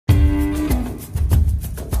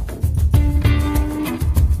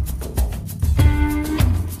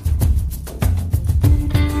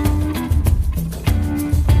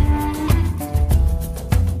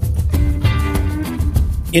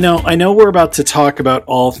I know we're about to talk about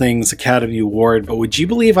all things Academy Award, but would you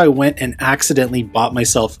believe I went and accidentally bought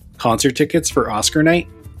myself concert tickets for Oscar night?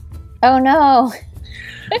 Oh no.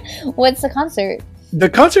 What's the concert? The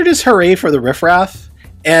concert is Hooray for the Riff Raff,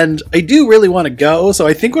 and I do really want to go, so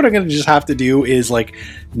I think what I'm going to just have to do is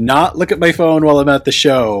not look at my phone while I'm at the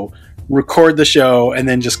show, record the show, and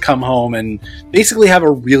then just come home and basically have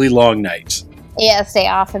a really long night. Yeah, stay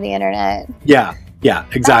off of the internet. Yeah,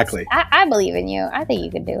 exactly. I believe in you. I think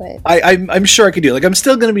you could do it. I'm sure I could do it. I'm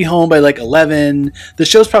still going to be home by 11. The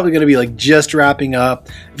show's probably going to be just wrapping up.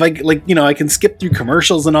 If I can skip through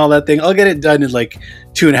commercials and all that thing, I'll get it done in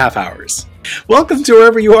 2.5 hours. Welcome to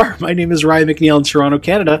wherever you are. My name is Ryan McNeil in Toronto,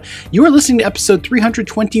 Canada. You are listening to episode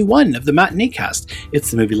 321 of the Matinee Cast. It's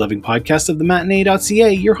the movie-loving podcast of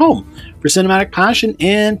thematinee.ca, your home for cinematic passion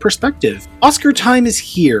and perspective. Oscar time is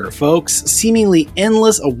here, folks. Seemingly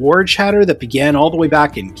endless award chatter that began all the way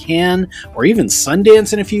back in Cannes, or even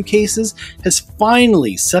Sundance in a few cases, has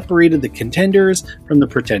finally separated the contenders from the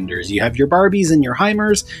pretenders. You have your Barbies and your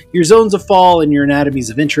Heimers, your Zones of Fall and your Anatomies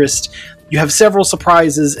of Interest. You have several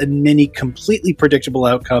surprises and many completely predictable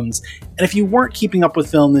outcomes, and if you weren't keeping up with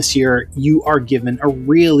film this year, you are given a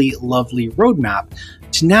really lovely roadmap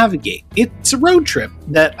to navigate. It's a road trip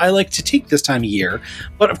that I like to take this time of year,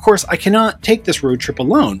 but of course I cannot take this road trip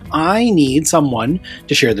alone. I need someone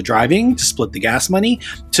to share the driving, to split the gas money,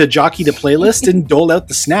 to jockey the playlist, and dole out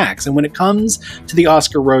the snacks. And when it comes to the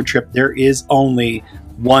Oscar road trip, there is only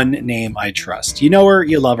one name I trust. You know her,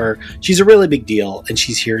 you love her. She's a really big deal, and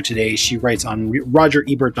she's here today. She writes on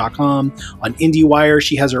RogerEbert.com, on IndieWire.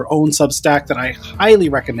 She has her own Substack that I highly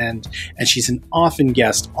recommend, and she's an often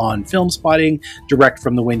guest on Film Spotting, direct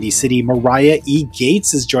from the Windy City. Mariah E.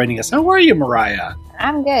 Gates is joining us. How are you, Mariah?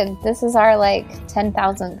 I'm good. This is our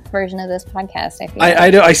 10,000th version of this podcast. I feel I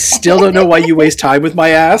know. I still don't know why you waste time with my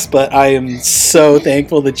ass, but I am so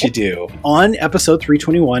thankful that you do. On episode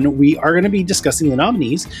 321, we are going to be discussing the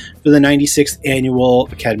nominees for the 96th Annual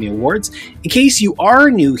Academy Awards. In case you are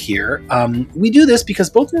new here, we do this because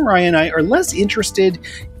both Mariah and I are less interested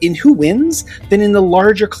in who wins than in the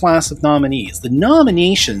larger class of nominees. The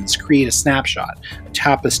nominations create a snapshot, a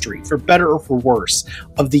tapestry, for better or for worse,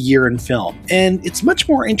 of the year in film. And it's much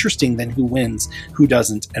more interesting than who wins, who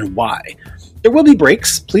doesn't, and why. There will be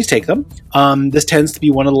breaks. Please take them. This tends to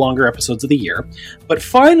be one of the longer episodes of the year. But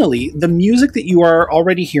finally, the music that you are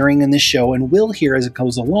already hearing in this show and will hear as it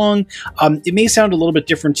goes along, it may sound a little bit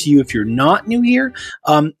different to you if you're not new here.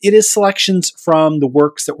 It is selections from the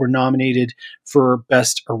works that were nominated for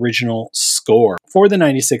Best Original Score for the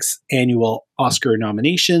 96th Annual Oscar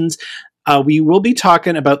nominations. We will be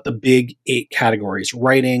talking about the big 8 categories: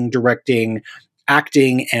 writing, directing,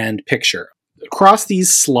 acting, and picture. Across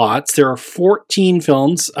these slots, there are 14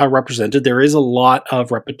 films represented. There is a lot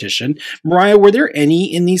of repetition. Mariah, were there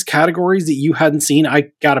any in these categories that you hadn't seen?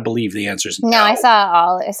 I gotta believe the answer is no. No, I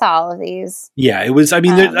saw all of these. Yeah, it was.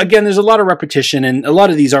 There's a lot of repetition, and a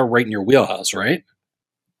lot of these are right in your wheelhouse, right?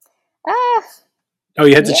 Oh,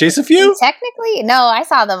 you had to chase a few? Technically, no, I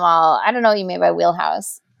saw them all. I don't know what you mean by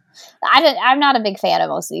wheelhouse. I'm not a big fan of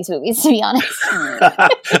most of these movies, to be honest.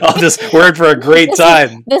 I'll just word for a great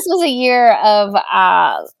time. This was a year of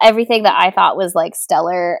everything that I thought was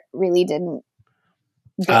stellar really didn't.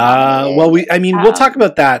 We'll talk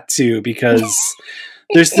about that too, because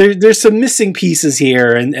there's some missing pieces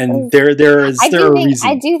here, and there are reasons.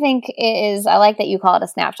 I do think it is. I like that you call it a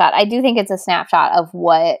snapshot. I do think it's a snapshot of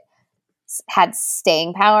what had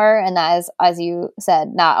staying power, and that is, as you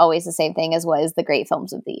said, not always the same thing as what is the great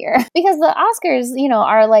films of the year. Because the Oscars,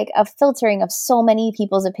 are a filtering of so many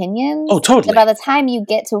people's opinions. Oh, totally. By the time you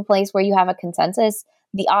get to a place where you have a consensus,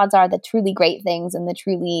 the odds are the truly great things and the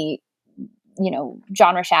truly,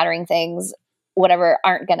 genre-shattering things, whatever,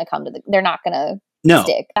 aren't going to come to they're not going to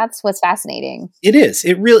stick. That's what's fascinating. It is.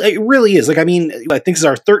 It really is. I think this is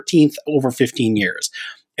our 13th over 15 years.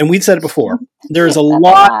 And we've said it before. There's a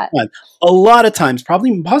lot of times,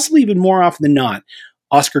 possibly even more often than not,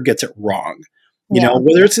 Oscar gets it wrong. You know,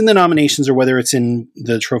 whether it's in the nominations or whether it's in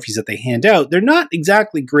the trophies that they hand out, they're not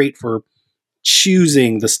exactly great for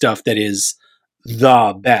choosing the stuff that is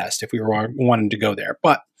the best, if we were wanting to go there.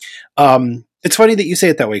 But it's funny that you say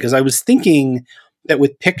it that way, because I was thinking that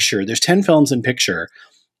with picture, there's 10 films in picture,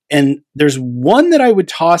 and there's one that I would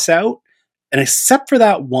toss out. And except for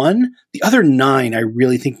that one, the other 9 I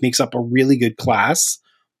really think makes up a really good class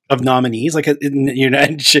of nominees.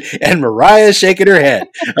 And Mariah's shaking her head.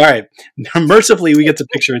 All right, mercifully, we get to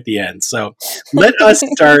picture at the end. So let us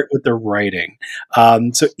start with the writing.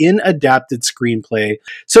 So in adapted screenplay.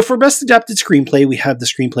 So for best adapted screenplay, we have the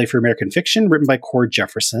screenplay for American Fiction, written by Cord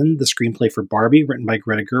Jefferson. The screenplay for Barbie, written by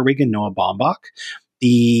Greta Gerwig and Noah Baumbach.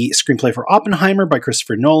 the screenplay for Oppenheimer by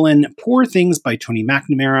Christopher Nolan, Poor Things by Tony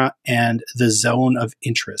McNamara, and The Zone of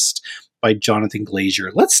Interest by Jonathan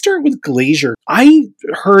Glazer. Let's start with Glazer. I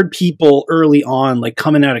heard people early on, like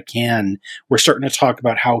coming out of Cannes, were starting to talk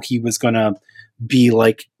about how he was going to be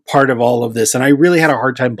like part of all of this. And I really had a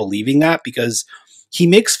hard time believing that because he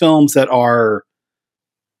makes films that are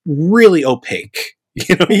really opaque.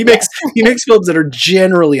 You know, he makes films that are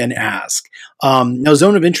generally an ask. Now,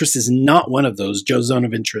 Zone of Interest is not one of those. Joe's Zone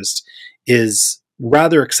of Interest is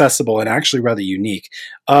rather accessible and actually rather unique.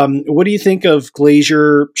 What do you think of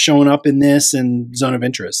Glazer showing up in this and Zone of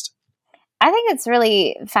Interest? I think it's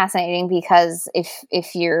really fascinating because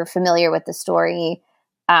if you're familiar with the story,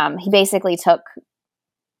 he basically took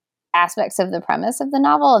aspects of the premise of the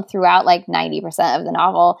novel and threw out like 90% of the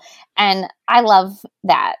novel. And I love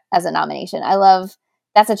that as a nomination.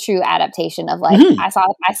 That's a true adaptation of like, I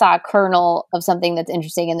saw a kernel of something that's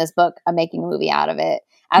interesting in this book. I'm making a movie out of it,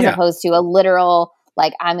 as opposed to a literal,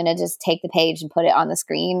 like, I'm going to just take the page and put it on the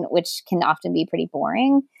screen, which can often be pretty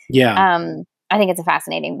boring. Yeah. I think it's a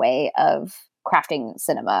fascinating way of crafting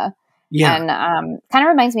cinema. Yeah. And kind of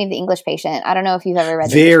reminds me of The English Patient. I don't know if you've ever read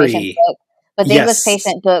The English Patient book, but the English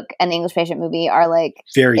Patient book and the English Patient movie are like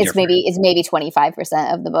it's maybe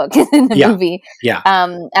 25% of the book in the movie. Yeah.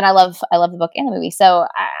 And I love the book and the movie. So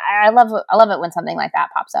I love it when something like that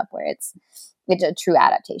pops up where it's a true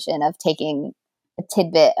adaptation of taking a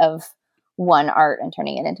tidbit of one art and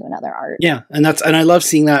turning it into another art. Yeah, and I love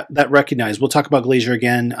seeing that recognized. We'll talk about Glazer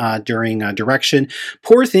again during direction.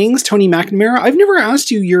 Poor Things, Tony McNamara. I've never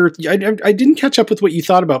asked you I didn't catch up with what you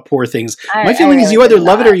thought about Poor Things. My feeling is you either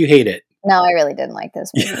love it or you hate it. No, I really didn't like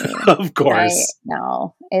this movie. Of course.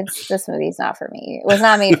 This movie's not for me. It was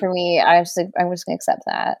not made for me. I'm just going to accept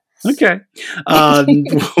that. Okay.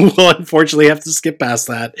 We'll unfortunately have to skip past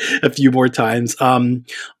that a few more times.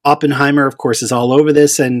 Oppenheimer, of course, is all over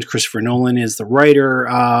this, and Christopher Nolan is the writer.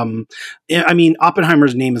 I mean,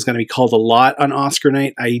 Oppenheimer's name is going to be called a lot on Oscar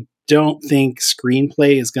night. I don't think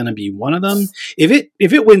screenplay is going to be one of them. If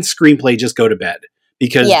it wins screenplay, just go to bed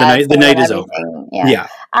because the night is over. Yeah.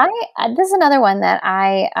 This is another one that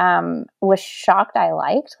I was shocked I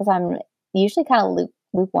liked because I'm usually kind of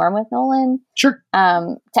lukewarm with Nolan. Sure.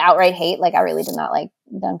 To outright hate, like I really did not like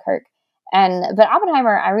Dunkirk, but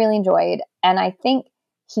Oppenheimer I really enjoyed, and I think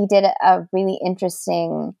he did a really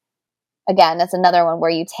interesting. Again, that's another one where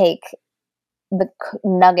you take the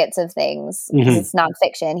nuggets of things because it's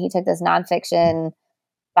nonfiction. He took this nonfiction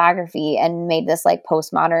biography and made this like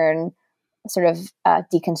postmodern sort of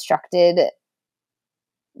deconstructed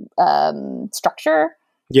structure.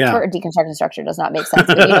 Yeah. Or deconstructed structure does not make sense,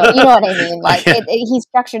 but you know what I mean. Like he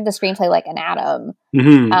structured the screenplay like an atom,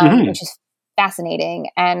 which is fascinating.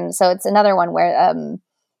 And so it's another one where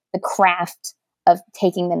the craft of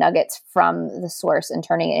taking the nuggets from the source and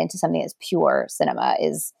turning it into something that's pure cinema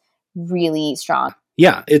is really strong.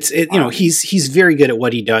 Yeah, he's very good at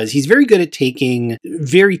what he does. He's very good at taking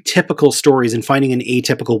very typical stories and finding an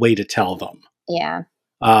atypical way to tell them. Yeah.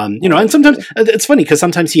 And sometimes it's funny because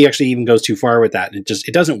sometimes he actually even goes too far with that and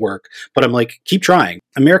it doesn't work, but I'm like, keep trying.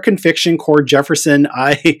 American Fiction, Cord Jefferson.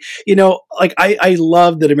 I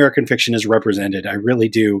love that American Fiction is represented. I really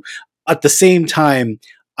do. At the same time,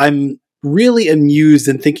 I'm really amused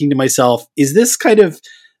and thinking to myself, is this kind of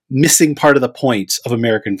missing part of the point of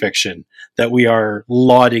American Fiction that we are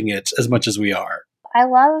lauding it as much as we are? I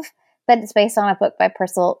love that it's based on a book by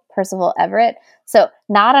Percival Everett. So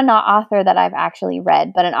not an author that I've actually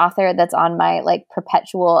read, but an author that's on my like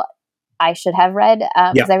perpetual I should have read.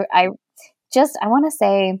 Because I want to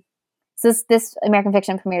say this American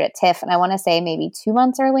Fiction premiered at TIFF, and I want to say maybe 2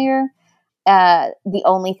 months earlier. The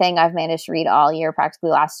only thing I've managed to read all year, practically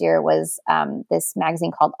last year, was this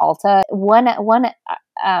magazine called Alta. One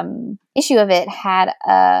issue of it had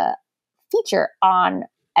a feature on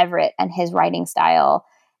Everett and his writing style.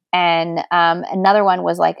 And another one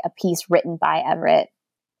was like a piece written by Everett.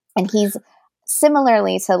 And he's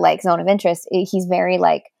similarly to like Zone of Interest, he's very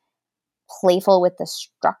like playful with the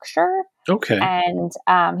structure. Okay. And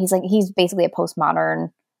he's basically a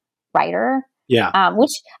postmodern writer. Yeah.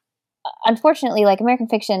 Which unfortunately, like American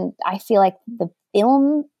Fiction, I feel like the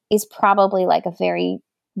film is probably like a very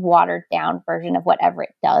watered down version of what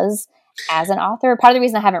Everett does as an author. Part of the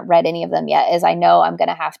reason I haven't read any of them yet is I know I'm going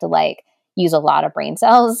to have to like use a lot of brain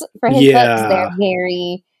cells for his books. They're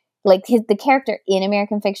very like the character in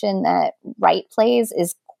American Fiction that Wright plays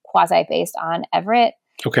is quasi based on Everett.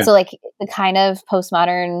 Okay. So like the kind of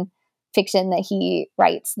postmodern fiction that he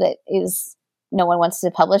writes that is no one wants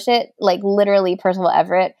to publish it, like literally Percival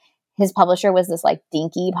Everett, his publisher was this like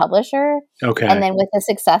dinky publisher. Okay. And then with the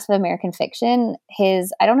success of American Fiction,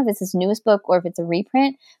 I don't know if it's his newest book or if it's a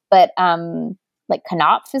reprint, but like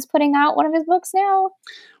Knopf is putting out one of his books now.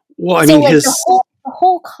 Well, I so mean, like his the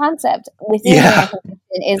whole concept within American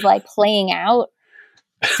Fiction is like playing out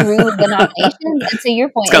through the nominations. And to your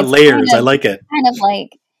point, it's got layers. I like it. Kind of like,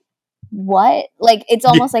 what? Like, it's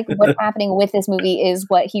almost like what's happening with this movie is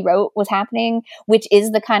what he wrote was happening, which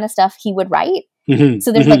is the kind of stuff he would write.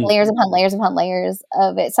 So there's like layers upon layers upon layers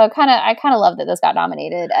of it. So I kind of love that this got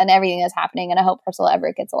nominated and everything that's happening. And I hope Percival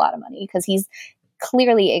Everett gets a lot of money because he's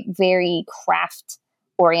clearly a very craft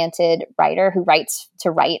oriented writer who writes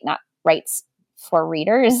to write, not writes for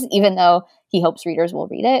readers, even though he hopes readers will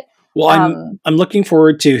read it. Well, I'm looking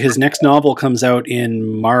forward to his next novel comes out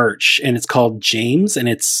in March, and it's called James, and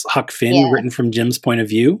it's Huck Finn written from Jim's point of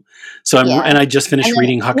view. So and I just finished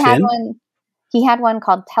reading Huck Finn. He had one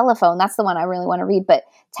called Telephone. That's the one I really want to read. But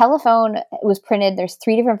Telephone was printed. There's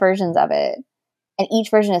 3 different versions of it, and each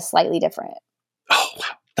version is slightly different. Oh, wow.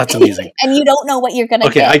 That's amazing. And you don't know what you're going to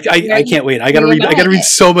get. I can't wait. I got to read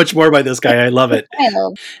so much more by this guy. I love it.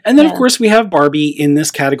 And then, of course, we have Barbie in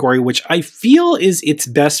this category, which I feel is its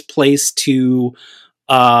best place to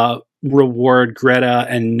reward Greta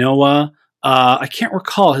and Noah. I can't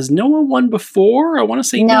recall. Has Noah won before? I want to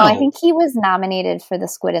say no. I think he was nominated for The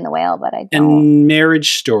Squid and the Whale, but I don't. And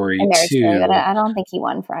Marriage Story, too. But I don't think he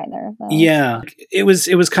won for either of those. Yeah. It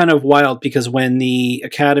was kind of wild because when the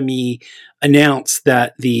Academy announced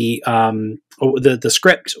that the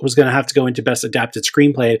script was going to have to go into Best Adapted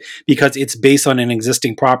Screenplay because it's based on an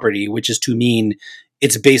existing property, which is to mean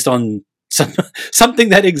it's based on something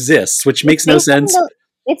that exists, which makes no sense.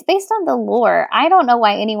 It's based on the lore. I don't know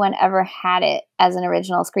why anyone ever had it as an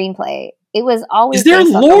original screenplay. It was always. Is there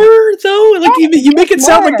lore though? Like you make it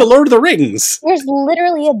sound like the Lord of the Rings. There's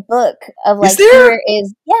literally a book of like. Is there?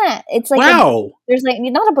 It's like wow. There's like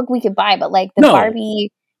not a book we could buy, but like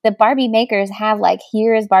the Barbie makers have like,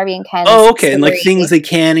 here is Barbie and Ken. Oh, okay, and like things they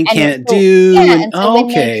can and can't do. Yeah, and so when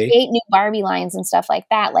they create new Barbie lines and stuff like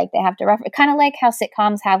that, like they have to reference, kind of like how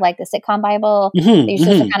sitcoms have like the sitcom Bible that you're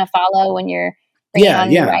supposed to kind of follow when you're bringing on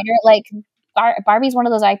a new writer. Like Barbie's one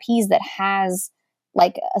of those IPs that has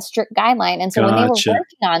like a strict guideline, and so when they were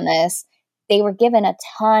working on this, they were given a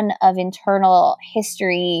ton of internal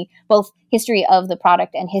history, both history of the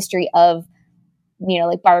product and history of,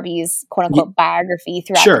 like Barbie's quote unquote biography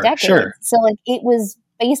throughout the decades. Sure. So like it was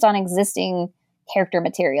based on existing character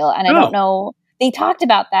material. And I don't know, they talked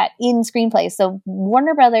about that in screenplays. So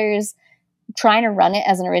Warner Brothers trying to run it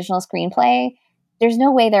as an original screenplay, there's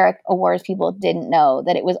no way their awards people didn't know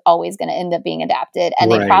that it was always going to end up being adapted.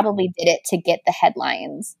 And they probably did it to get the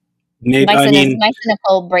headlines. My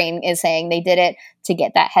cynical brain is saying they did it to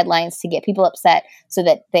get that headlines, to get people upset, so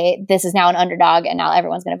that this is now an underdog and now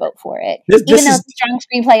everyone's going to vote for it. Even though it's a strong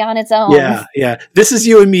screenplay on its own. Yeah. This is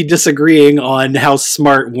you and me disagreeing on how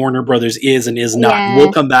smart Warner Brothers is and is not. Yeah.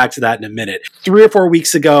 We'll come back to that in a minute. 3 or 4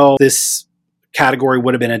 weeks ago, this category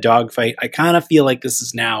would have been a dogfight. I kind of feel like this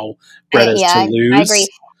is now Greta's to lose. I agree.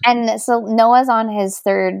 And so Noah's on his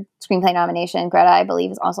 3rd screenplay nomination. Greta, I believe,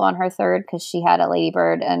 is also on her 3rd because she had a Lady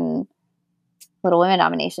Bird and Little Women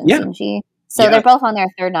nominations, didn't she? So they're both on their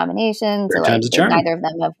 3rd nomination. So neither of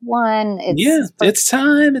them have won. It's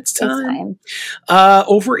time.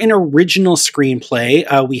 Over in original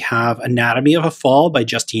screenplay, we have Anatomy of a Fall by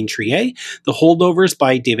Justine Triet, The Holdovers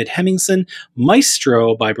by David Hemmingson,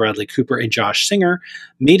 Maestro by Bradley Cooper and Josh Singer,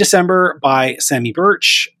 May December by Sammy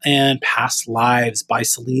Birch, and Past Lives by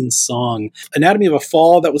Celine Song. Anatomy of a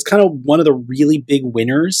Fall, that was kind of one of the really big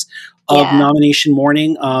winners of nomination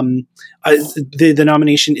morning. The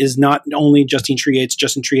nomination is not only Justine Triet, it's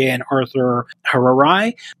Justine Triet and Arthur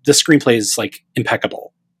Harari. The screenplay is like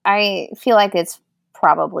impeccable. I feel like it's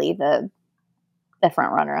probably the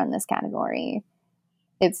front runner on this category.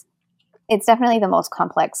 It's definitely the most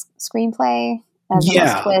complex screenplay. It has the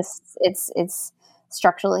most twists. It's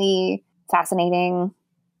structurally fascinating.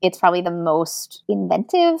 It's probably the most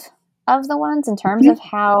inventive of the ones in terms of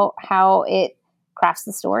how it crafts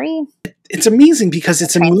the story. It's amazing because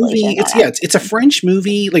it's a movie. It's a French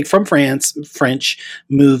movie, like from France, French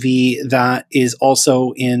movie that is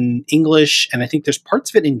also in English, and I think there's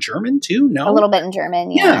parts of it in German too. No, a little bit in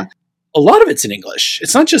German. Yeah. A lot of it's in English.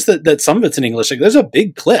 It's not just that some of it's in English. Like there's a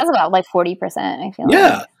big clip. That's about like 40%. I feel.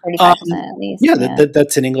 Yeah, 35% at least. Yeah,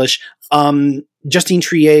 that's in English. Justine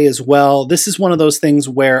Triet as well. This is one of those things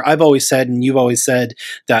where I've always said, and you've always said,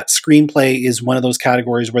 that screenplay is one of those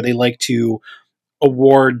categories where they like to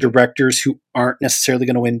award directors who aren't necessarily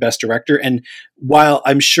going to win Best Director. And while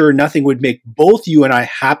I'm sure nothing would make both you and I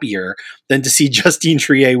happier than to see Justine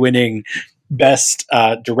Triet winning Best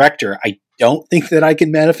Director. I don't think that I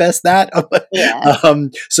can manifest that. Yeah.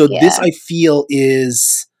 So this, Yeah. I feel,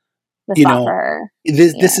 is, The you spot for know, her.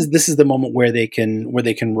 this is the moment where they can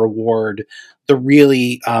reward the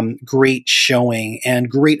really great showing and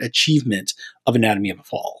great achievement of Anatomy of a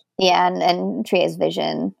Fall. Yeah, and Tria's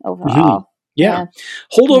vision Mm-hmm. overall. Yeah. Yeah.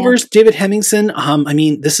 Holdovers, David Hemmingson. I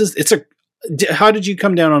mean, how did you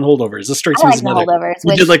come down on Holdovers? This strikes I me like as the another. Holdovers,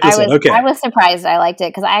 You did which like this one, I okay? was surprised I liked it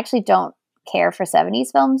because I actually don't care for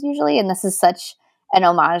 70s films usually, and this is such an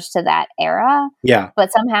homage to that era. Yeah.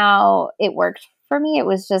 But somehow it worked for me. It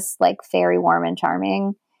was just like very warm and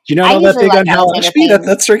charming. Do you not I know that usually big like on Hal Alexander Ashby? Payne.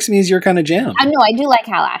 That strikes me as your kind of jam. I know I do like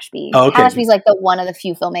Hal Ashby. Oh, okay. Hal Ashby's like the one of the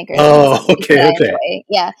few filmmakers in the Oh, 70s okay, that I okay. enjoy.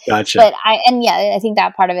 Yeah. Gotcha. But I think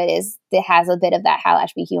that part of it is it has a bit of that Hal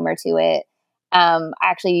Ashby humor to it. I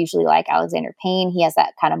actually usually like Alexander Payne. He has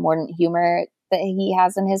that kind of mordant humor that he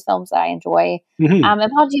has in his films that I enjoy. Mm-hmm.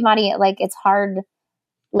 And Paul Giamatti, like it's hard,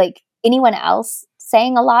 like anyone else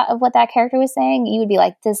saying a lot of what that character was saying, you would be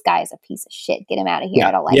like, this guy's a piece of shit. Get him out of here. Yeah,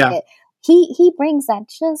 I don't like it. He brings that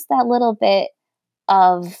just that little bit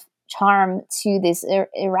of charm to this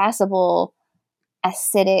irascible,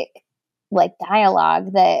 acidic, like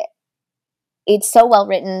dialogue that it's so well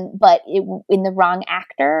written, but in the wrong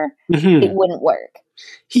actor, it wouldn't work.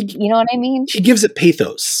 You know what I mean? He gives it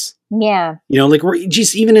pathos. Yeah. You know, like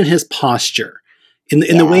just even in his posture, in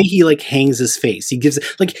the way he like hangs his face, he gives it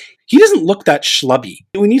like he doesn't look that schlubby.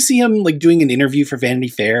 When you see him like doing an interview for Vanity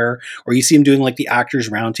Fair, or you see him doing like the Actors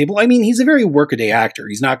Roundtable, I mean, he's a very workaday actor.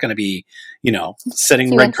 He's not going to be, you know,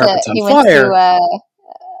 setting red carpets on fire.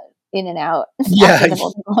 In and Out. Yeah,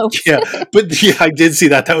 but yeah, I did see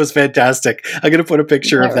that. That was fantastic. I'm gonna put a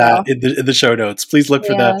picture of that in the show notes. Please look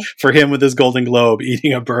for him with his Golden Globe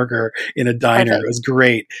eating a burger in a diner. Perfect. It was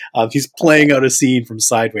great. He's playing out a scene from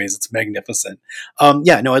Sideways. It's magnificent. I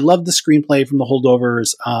love the screenplay from The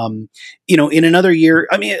Holdovers. In another year,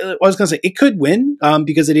 I mean, I was gonna say it could win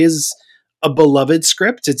because it is a beloved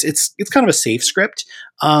script. It's kind of a safe script,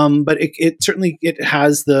 but it certainly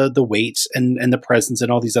has the weight and the presence in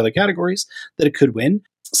all these other categories that it could win.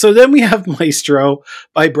 So then we have Maestro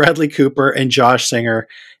by Bradley Cooper and Josh Singer.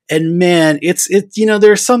 And man, it's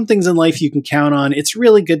there are some things in life you can count on. It's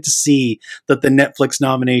really good to see that the Netflix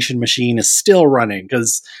nomination machine is still running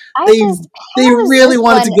because they really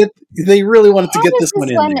wanted to get this one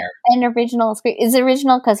in there. An original script is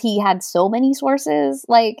original because he had so many sources.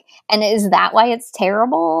 Like, and is that why it's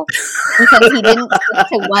terrible? Because he didn't stick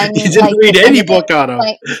to one. He didn't read any book on him.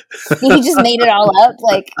 Like, he just made it all up.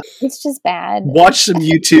 Like, it's just bad. Watch some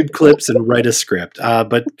YouTube clips and write a script.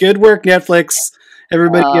 But good work, Netflix.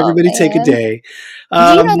 Everybody take a day. Do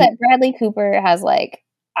you know that Bradley Cooper has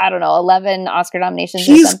 11 Oscar nominations?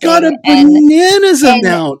 He's got a bananas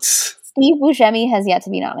amount. Steve Buscemi has yet to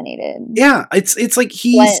be nominated. Yeah, it's like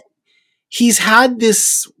he's had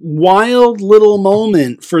this wild little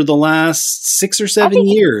moment for the last 6 or 7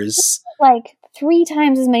 years. Like 3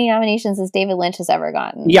 times as many nominations as David Lynch has ever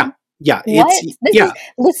gotten. Yeah.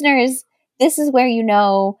 Listeners, this is where you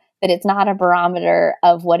know that it's not a barometer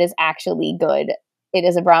of what is actually good. It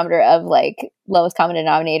is a barometer of lowest common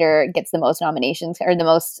denominator gets the most nominations or the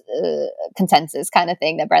most consensus kind of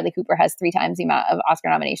thing, that Bradley Cooper has 3 times the amount of Oscar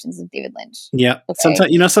nominations as David Lynch. Yeah. Okay?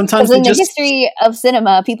 Sometimes in the history of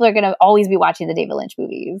cinema, people are going to always be watching the David Lynch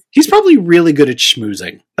movies. He's probably really good at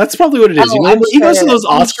schmoozing. That's probably what it is. He goes to those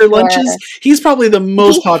Oscar lunches. He's probably the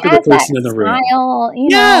most popular person in the room.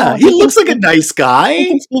 He looks like a nice guy. He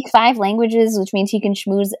can speak 5 languages, which means he can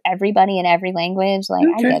schmooze everybody in every language.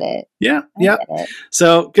 I get it. Yeah. Get it.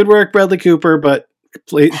 So good work, Bradley Cooper, but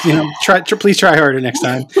please try harder next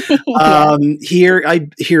time. Here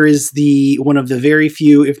is one of the very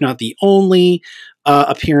few, if not the only,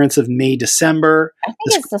 appearance of May December. I think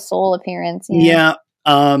it's the sole appearance. Yeah.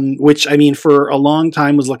 Which I mean, for a long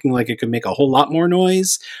time was looking like it could make a whole lot more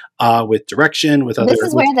noise with direction, with other. This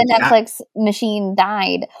is where the Netflix machine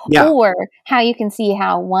died, or how you can see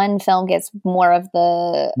how one film gets more of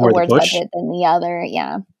the awards budget than the other.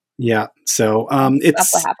 Yeah. So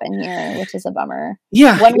that's what happened here, which is a bummer.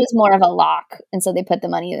 Yeah. One was more of a lock, and so they put the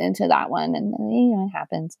money into that one, and it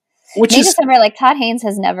happens. December, Todd Haynes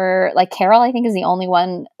has never, Carol, I think, is the only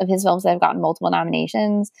one of his films that have gotten multiple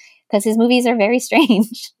nominations because his movies are very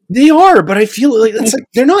strange. They are, but I feel like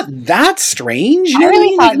they're not that strange. I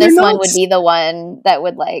really thought this one would be the one that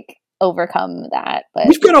would overcome that. But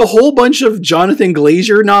we've got a whole bunch of Jonathan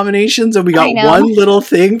Glazer nominations, and we got one little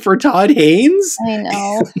thing for Todd Haynes. I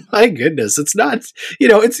know. My goodness, it's not.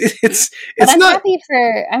 It's I'm not.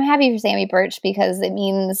 I'm happy for Sammy Birch because it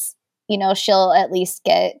means she'll at least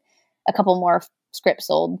get a couple more script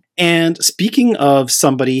sold. And speaking of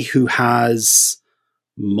somebody who has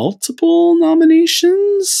multiple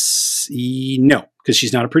nominations, no, because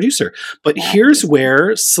she's not a producer. But here's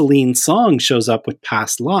where Celine Song shows up with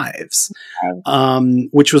Past Lives,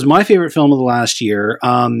 which was my favorite film of the last year.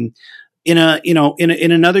 In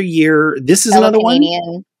another year, this is another Canadian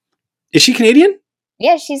one. Is she Canadian?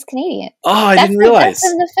 Yeah, she's Canadian. Oh, I didn't realize.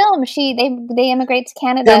 That's in the film. They immigrate to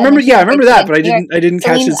Canada. Yeah, I remember that, but I didn't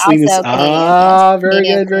catch it. Celine is very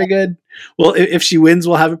good, very good. Well, if she wins,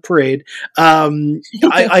 we'll have a parade. I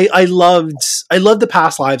loved the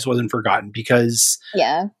Past Lives Wasn't Forgotten because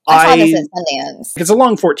I saw this at Sundance. It's a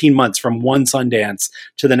long 14 months from one Sundance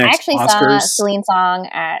to the next Oscars. I actually saw Celine Song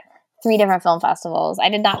at 3 different film festivals. I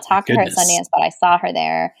did not talk to her at Sundance, but I saw her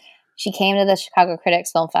there. She came to the Chicago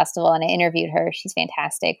Critics Film Festival, and I interviewed her. She's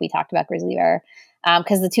fantastic. We talked about Grizzly Bear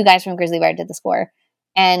because the 2 guys from Grizzly Bear did the score.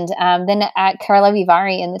 And then at Karla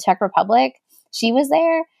Vivari in the Czech Republic, she was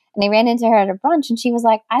there, and I ran into her at a brunch, and she was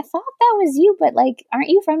like, "I thought that was you, but like, aren't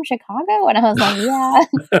you from Chicago?" And I was like, "Yeah,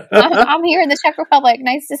 I'm here in the Czech Republic.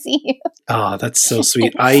 Nice to see you." Oh, that's so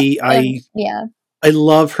sweet. I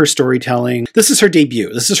love her storytelling. This is her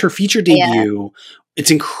debut. This is her feature debut. Yeah. It's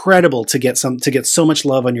incredible to get so much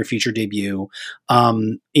love on your feature debut.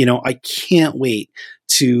 I can't wait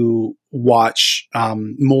to watch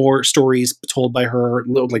more stories told by her,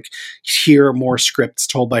 like hear more scripts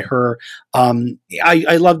told by her.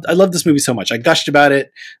 I love this movie so much. I gushed about it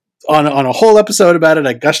on a whole episode about it.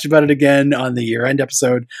 I gushed about it again on the year-end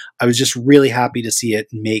episode. I was just really happy to see it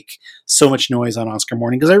make so much noise on Oscar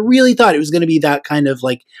morning because I really thought it was going to be that kind of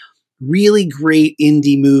like really great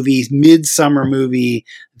indie movie, midsummer movie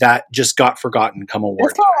that just got forgotten come award.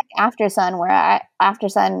 It's kind of like After Sun, where After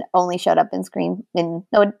Sun only showed up it didn't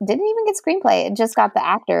even get screenplay. It just got the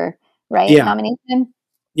actor nomination.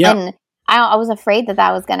 Yeah, and I was afraid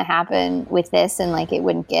that was going to happen with this, and like it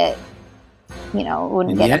wouldn't get.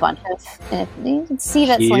 A bunch of. And you can see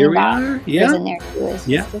that Celine Song is in there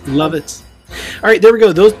too. Love it. All right, there we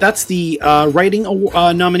go. That's the writing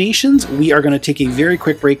nominations. We are going to take a very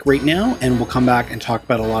quick break right now, and we'll come back and talk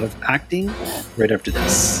about a lot of acting right after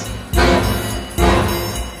this.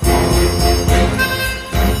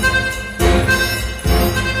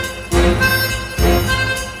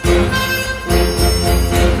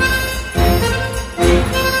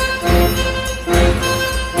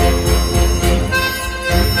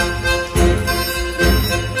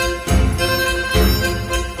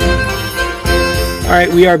 All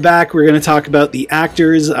right, we are back. We're going to talk about the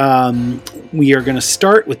actors. We are going to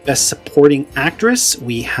start with Best Supporting Actress.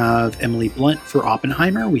 We have Emily Blunt for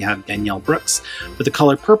Oppenheimer. We have Danielle Brooks for The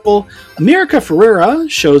Color Purple. America Ferrera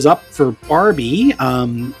shows up for Barbie.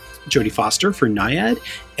 Jodie Foster for Nyad.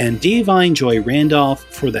 And Davine Joy Randolph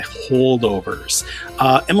for The Holdovers.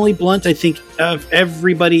 Emily Blunt, I think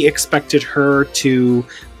everybody expected her to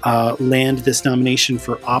land this nomination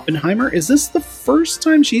for Oppenheimer. Is this the first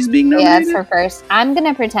time she's being nominated? Yeah, it's her first. I'm going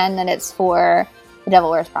to pretend that it's for The Devil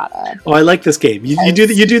Wears Prada. Oh, I like this game. You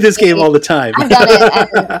do this game all the time. I've done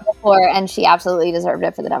it before, and she absolutely deserved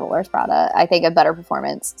it for The Devil Wears Prada. I think a better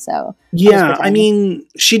performance. So yeah, I mean,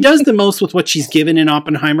 she does the most with what she's given in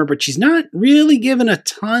Oppenheimer, but she's not really given a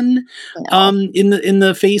ton in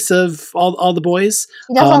the face of all the boys.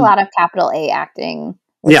 She does a lot of capital A acting.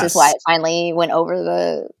 Which is why it finally went over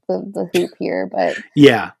the hoop here, but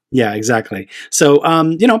yeah, exactly. So,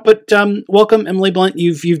 welcome, Emily Blunt.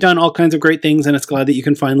 You've done all kinds of great things, and it's glad that you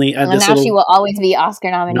can finally add this. Now she will always be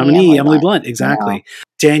Oscar nominee Emily Blunt. Exactly. Yeah.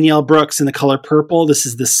 Danielle Brooks in The Color Purple. This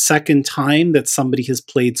is the second time that somebody has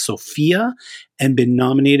played Sophia and been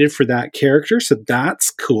nominated for that character, so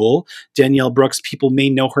that's cool. Danielle Brooks, people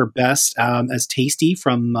may know her best as Tasty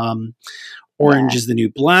from Orange is the New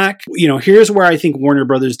Black. Here's where I think Warner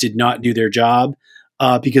Brothers did not do their job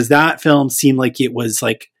because that film seemed like it was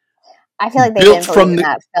like. I feel like they didn't believe in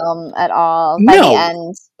that film at all. By the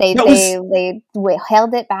end, they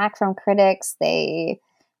held it back from critics. They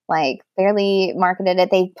barely marketed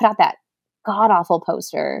it. They put out that god awful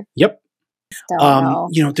poster. Yep.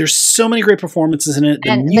 There's so many great performances in it.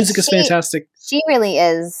 The music is fantastic. She really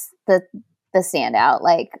is the standout.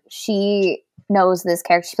 Like she knows this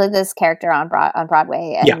character. She played this character on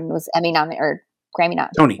Broadway and was Emmy nominated or Grammy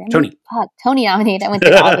nominated. Tony nominated. I went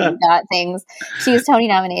through all these things. She was Tony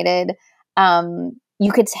nominated.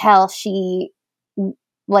 You could tell she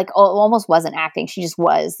almost wasn't acting. She just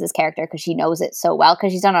was this character because she knows it so well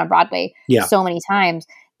because she's done it on Broadway so many times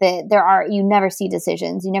that you never see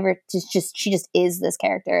decisions. You never she just is this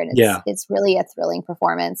character, and it's really a thrilling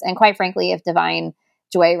performance. And quite frankly, if Divine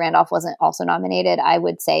Joy Randolph wasn't also nominated, I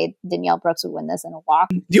would say Danielle Brooks would win this in a walk.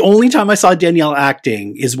 The only time I saw Danielle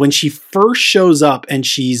acting is when she first shows up and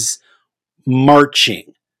she's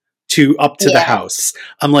marching up to the house.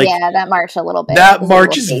 I'm like, yeah, that march a little bit. That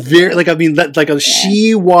march is very, like, I mean,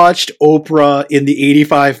 she watched Oprah in the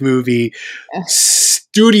 85 movie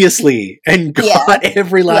studiously and got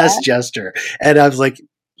every last gesture. And I was like,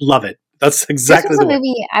 love it. That's exactly the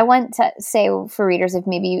movie I want to say for readers, if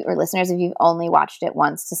maybe, or listeners, if you've only watched it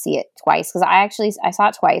once, to see it twice. Because I saw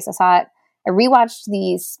it twice. I rewatched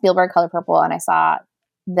the Spielberg Color Purple, and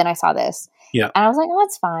then I saw this. Yeah. And I was like, oh,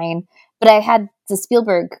 it's fine. But I had the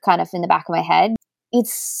Spielberg kind of in the back of my head.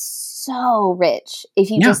 It's so rich if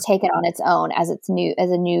you just take it on its own as a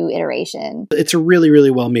new iteration. It's a really,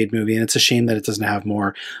 really well made movie, and it's a shame that it doesn't have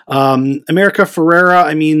more. America Ferrera,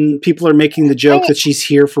 I mean, people are making the joke that she's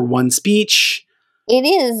here for one speech. It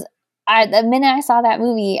is. The minute I saw that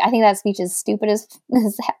movie, I think that speech is stupid as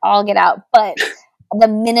all get out. But the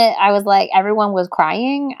minute I was like, everyone was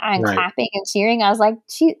crying and clapping and cheering, I was like,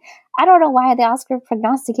 I don't know why the Oscar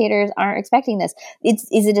prognosticators aren't expecting this. Is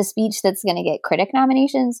it a speech that's going to get critic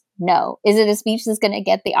nominations? No. Is it a speech that's going to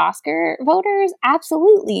get the Oscar voters?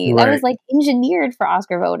 Absolutely. That was like engineered for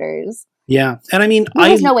Oscar voters. Yeah. And I mean,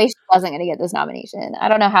 there's no way she wasn't going to get this nomination. I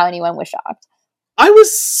don't know how anyone was shocked. I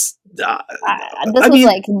was. This was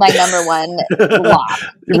like my number one lock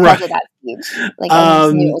because of that speech. Like, I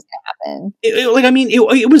just knew it was going to happen.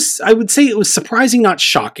 It was. I would say it was surprising, not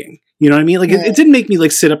shocking. You know what I mean? Like, it didn't make me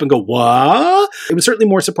like sit up and go, "What?" It was certainly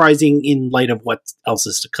more surprising in light of what else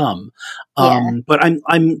is to come. But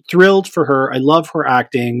I'm thrilled for her. I love her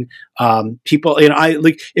acting. People, and I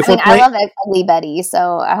like. I love Ugly Betty,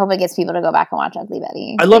 so I hope it gets people to go back and watch Ugly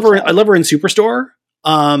Betty. I love her. I love her in Superstore.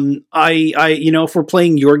 If we're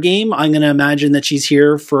playing your game, I'm going to imagine that she's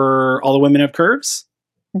here for All the Women Have Curves.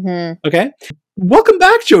 Mm-hmm. Okay. Welcome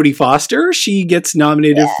back, Jodie Foster. She gets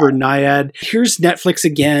nominated for Naiad. Here's Netflix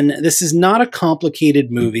again. This is not a complicated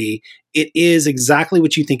movie. It is exactly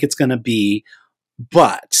what you think it's going to be,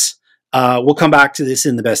 but we'll come back to this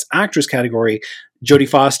in the Best Actress category. Jodie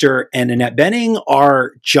Foster and Annette Bening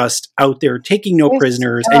are just out there taking no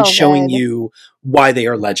prisoners and showing you why they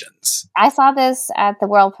are legends. I saw this at the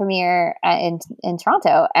world premiere in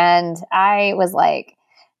Toronto, and I was like,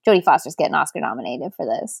 Jodie Foster's getting Oscar nominated for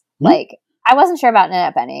this. Mm-hmm. Like, I wasn't sure about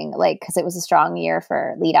Annette Bening, like, because it was a strong year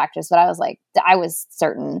for lead actress, but I was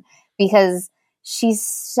certain because she's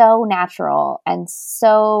so natural and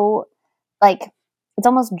so, like, it's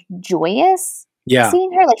almost joyous. Yeah.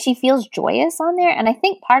 Seeing her, like, she feels joyous on there. And I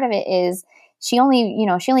think part of it is she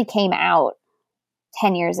only came out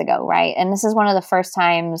 10 years ago, right? And this is one of the first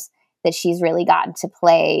times that she's really gotten to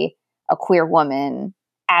play a queer woman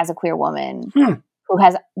as a queer woman who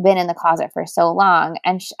has been in the closet for so long.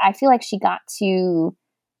 And I feel like she got to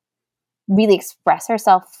really express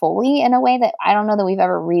herself fully in a way that I don't know that we've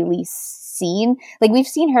ever really seen. Like, we've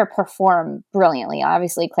seen her perform brilliantly.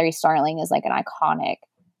 Obviously, Clarice Starling is like an iconic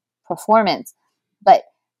performance. But,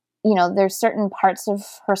 there's certain parts of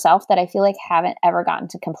herself that I feel like haven't ever gotten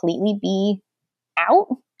to completely be out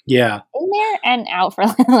in there and out, for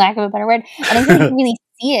lack of a better word. And I think you really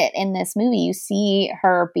see it in this movie. You see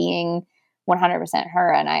her being 100%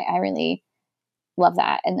 her. And I really love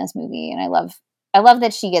that in this movie. And I love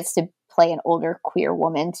that she gets to play an older queer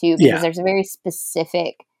woman too, because there's a very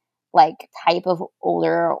specific like type of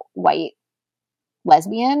older white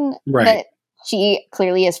lesbian that she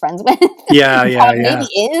clearly is friends with. Maybe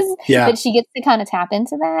is. Yeah. But she gets to kind of tap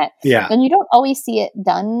into that. Yeah. And you don't always see it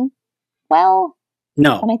done well.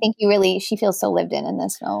 No. And I think she feels so lived in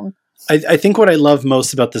this film. I think what I love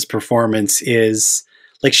most about this performance is,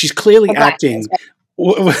 like, she's clearly acting.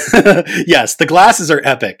 Yes, the glasses are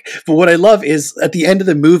epic. But what I love is at the end of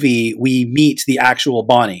the movie, we meet the actual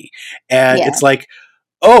Bonnie. And it's like,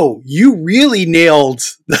 oh, you really nailed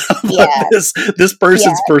this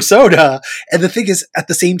person's persona. And the thing is, at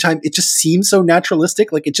the same time, it just seems so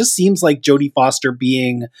naturalistic. Like, it just seems like Jodie Foster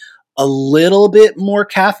being a little bit more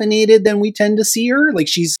caffeinated than we tend to see her. Like,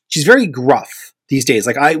 she's very gruff these days.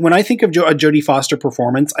 Like, when I think of a Jodie Foster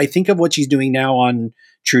performance, I think of what she's doing now on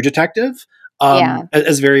True Detective.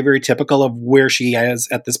 As very, very typical of where she is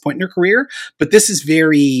at this point in her career. But this is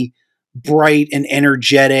very bright and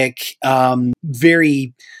energetic,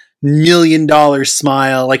 very $1 million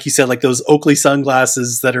smile, like you said, like those Oakley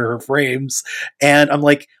sunglasses that are her frames. And I'm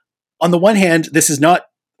like, on the one hand, this is not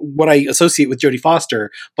what I associate with Jodie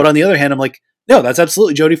Foster, but on the other hand, I'm like, no, that's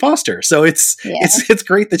absolutely Jodie Foster. So it's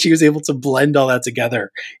great that she was able to blend all that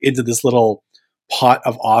together into this little pot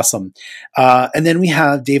of awesome. And then we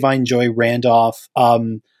have Davine Joy Randolph.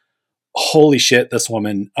 Holy shit, this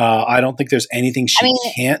woman. I don't think there's anything she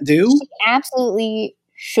can't do. She absolutely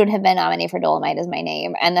should have been nominated for Dolomite Is My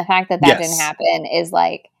Name. And the fact that didn't happen is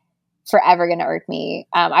like forever going to irk me.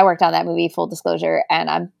 I worked on that movie, full disclosure, and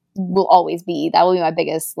that will be my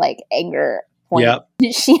biggest like anger point.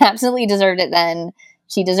 Yep. She absolutely deserved it then.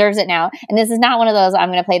 She deserves it now. And this is not one of those, I'm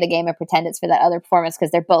going to play the game and pretend it's for that other performance,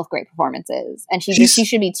 because they're both great performances. And she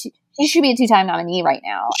should be a 2-time nominee right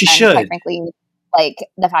now. She should. Quite frankly, like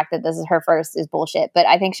the fact that this is her first is bullshit, but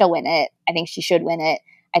I think she'll win it. I think she should win it.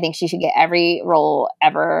 I think she should get every role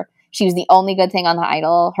ever. She was the only good thing on The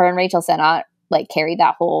Idol. Her and Rachel Sennott like carried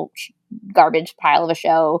that whole garbage pile of a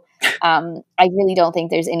show. I really don't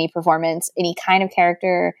think there's any performance, any kind of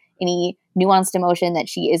character, any nuanced emotion that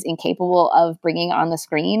she is incapable of bringing on the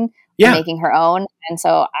screen, making her own. And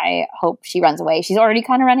so I hope she runs away. She's already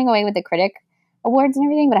kind of running away with the critic awards and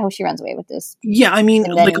everything, but I hope she runs away with this. Yeah, I mean,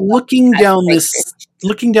 like looking down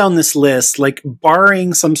this list, like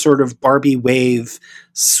barring some sort of Barbie wave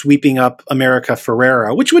sweeping up America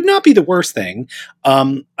Ferrera, which would not be the worst thing,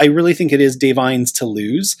 I really think it is Davine's to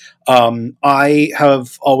lose. I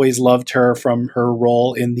have always loved her from her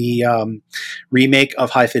role in the remake of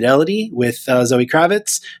High Fidelity with Zoe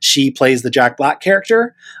Kravitz. She plays the Jack Black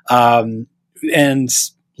character, and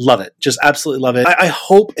love it. Just absolutely love it. I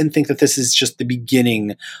hope and think that this is just the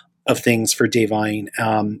beginning of things for Davine.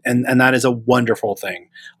 And that is a wonderful thing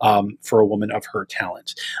for a woman of her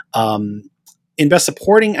talent. In Best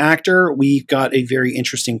Supporting Actor, we've got a very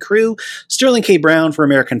interesting crew. Sterling K. Brown for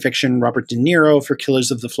American Fiction, Robert De Niro for Killers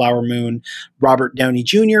of the Flower Moon, Robert Downey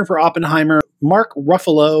Jr. for Oppenheimer, Mark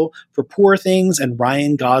Ruffalo for Poor Things, and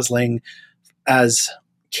Ryan Gosling as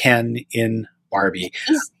Ken in Barbie.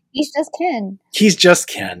 He's just Ken. He's just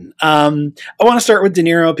Ken. I want to start with De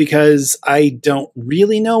Niro because I don't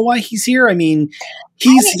really know why he's here. I mean,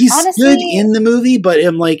 he's honestly good in the movie, but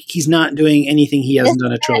I'm like, he's not doing anything he hasn't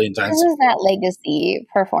done a trillion times. This is that legacy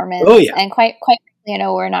performance. Oh yeah, and quite. You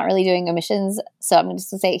know, we're not really doing omissions, so I'm just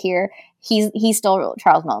to say it here. He stole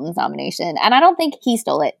Charles Melton's nomination, and I don't think he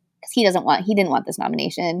stole it because he didn't want this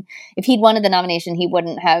nomination. If he'd wanted the nomination, he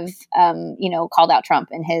wouldn't have called out Trump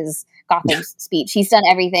in his Gotham speech. He's done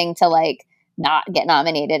everything to like not get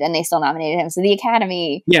nominated, and they still nominated him. So the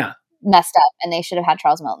Academy messed up, and they should have had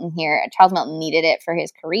Charles Melton here. Charles Melton needed it for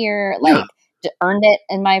his career, earned it,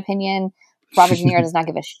 in my opinion. Robert De Niro does not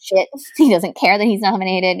give a shit. He doesn't care that he's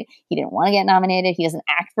nominated. He didn't want to get nominated. He doesn't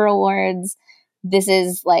act for awards. This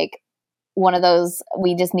is like one of those,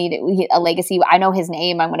 we just need a legacy. I know his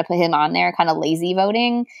name. I'm going to put him on there, kind of lazy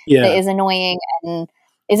voting. That is annoying and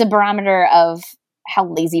is a barometer of how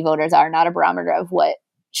lazy voters are, not a barometer of what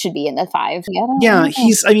should be in the 5.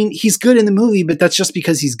 He's good in the movie, but that's just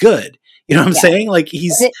because he's good. You know what I'm saying? Like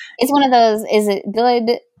it's one of those, is it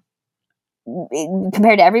good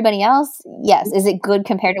compared to everybody else? Yes. Is it good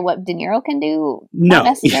compared to what De Niro can do?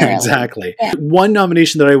 No. Yeah, exactly. Yeah. One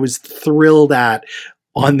nomination that I was thrilled at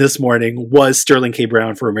on this morning was Sterling K.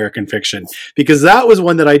 Brown for American Fiction, because that was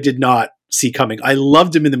one that I did not see coming. I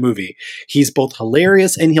loved him in the movie. He's both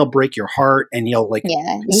hilarious and he'll break your heart and he'll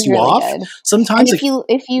piss you off. Good. Sometimes if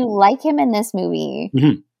you like him in this movie,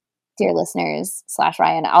 dear listeners /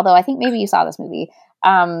 Ryan, although I think maybe you saw this movie,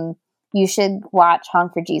 you should watch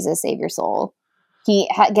Honk for Jesus, Save Your Soul. He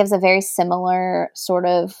gives a very similar sort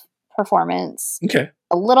of performance. Okay.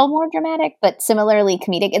 A little more dramatic, but similarly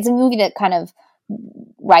comedic. It's a movie that kind of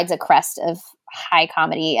rides a crest of high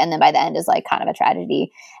comedy, and then by the end is like kind of a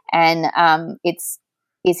tragedy. And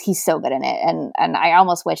he's so good in it. And I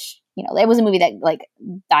almost wish, it was a movie that like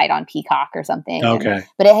died on Peacock or something. Okay.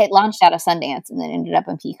 But it had launched out of Sundance and then ended up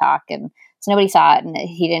on Peacock. And so nobody saw it, and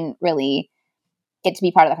he didn't really get to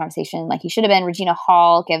be part of the conversation like he should have been. Regina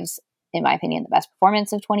Hall gives, in my opinion, the best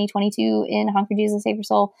performance of 2022 in Honk for Jesus, Save Your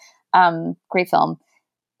Soul. Great film.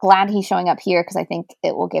 Glad he's showing up here because I think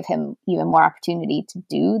it will give him even more opportunity to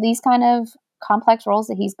do these kind of complex roles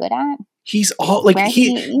that he's good at. He's all like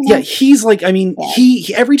he's like, I mean,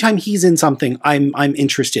 he every time he's in something, I'm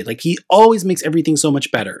interested. Like he always makes everything so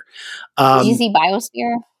much better. Did you see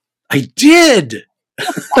Biosphere? I did.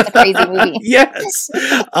 That's a crazy movie. Yes.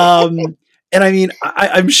 And I mean,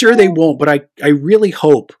 I'm sure they won't, but I really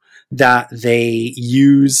hope that they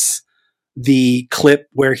use the clip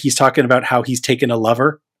where he's talking about how he's taken a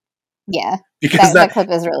lover. Yeah. Because that clip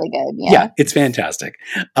is really good. Yeah, it's fantastic.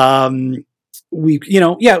 So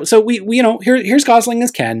here's Gosling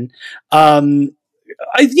as Ken. I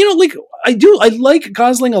like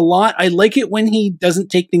Gosling a lot. I like it when he doesn't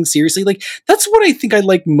take things seriously. Like that's what I think I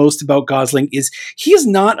like most about Gosling is he is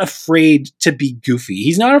not afraid to be goofy.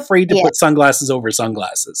 He's not afraid to put sunglasses over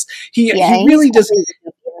sunglasses. He really does.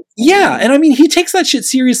 Yeah, and I mean, he takes that shit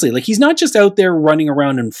seriously. Like, he's not just out there running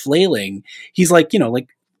around and flailing. He's like, like,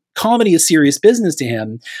 comedy is serious business to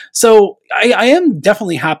him. So I am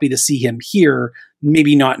definitely happy to see him here.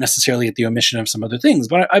 Maybe not necessarily at the omission of some other things,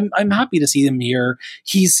 but I'm happy to see him here.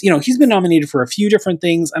 He's been nominated for a few different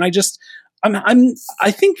things, and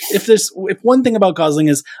I think if one thing about Gosling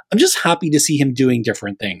is I'm just happy to see him doing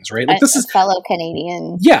different things, right? Like, this is fellow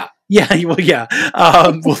Canadian. Yeah. Well, yeah.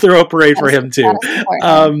 We'll throw a parade for him too.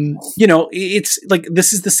 It's like,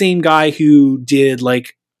 this is the same guy who did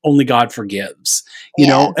like Only God Forgives,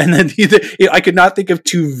 and then I could not think of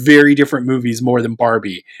two very different movies more than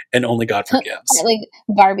Barbie and Only God Forgives. Like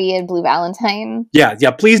Barbie and Blue Valentine. Yeah.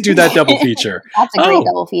 Please do that double feature. That's a great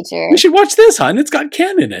double feature. We should watch this, hon. It's got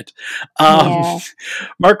Ken in it.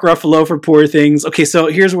 Mark Ruffalo for Poor Things. Okay, so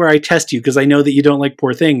here's where I test you, because I know that you don't like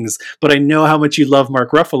Poor Things, but I know how much you love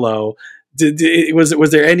Mark Ruffalo.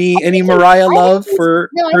 Was there any Mariah love for?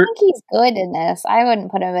 No, I think he's good in this. I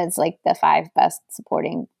wouldn't put him as like the 5 best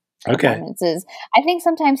supporting performances. I think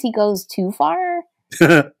sometimes he goes too far.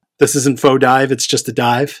 This isn't faux dive; it's just a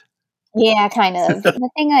dive. Yeah, kind of. The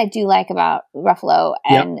thing I do like about Ruffalo,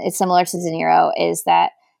 and it's similar to De Niro, is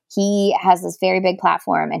that he has this very big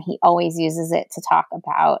platform, and he always uses it to talk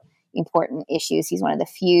about important issues. He's one of the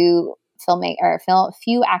few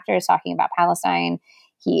few actors talking about Palestine.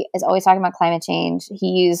 He is always talking about climate change. He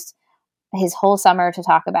used his whole summer to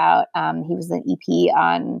talk about, he was the EP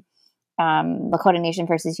on Lakota Nation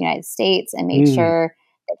versus United States, and made sure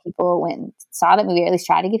that people went and saw that movie, or at least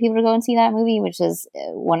tried to get people to go and see that movie, which is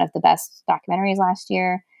one of the best documentaries last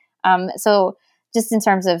year. So just in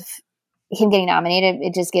terms of him getting nominated,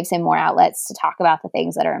 it just gives him more outlets to talk about the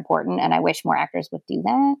things that are important, and I wish more actors would do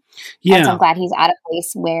that. Yeah. And so I'm glad he's at a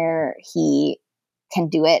place where he can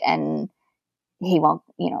do it, and he won't,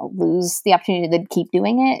 lose the opportunity to keep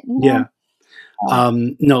doing it. Yeah.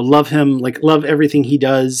 No, love him. Like, love everything he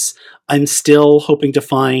does. I'm still hoping to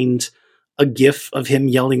find a GIF of him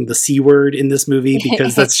yelling the C word in this movie,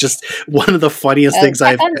 because that's just one of the funniest things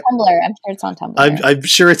I've on Tumblr. I'm sure it's on Tumblr. I'm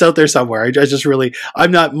sure it's out there somewhere. I just really, I'm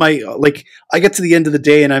not I get to the end of the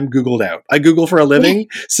day and I'm Googled out. I Google for a living.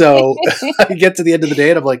 So I get to the end of the day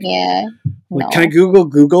and I'm like, can I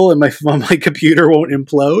Google and my computer won't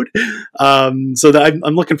implode? So that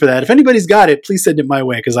I'm looking for that. If anybody's got it, please send it my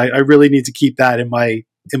way, because I really need to keep that in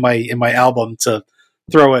my album to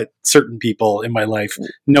throw at certain people in my life.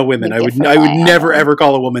 No women. I would never ever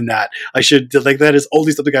call a woman that. I should, like, that is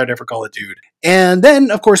only something I would ever call a dude. And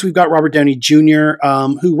then of course we've got Robert Downey Jr.,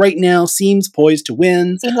 who right now seems poised to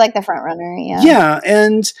win. Seems like the front runner. Yeah. Yeah.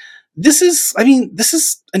 And this is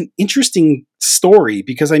an interesting story,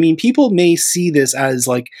 because people may see this as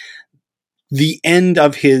like the end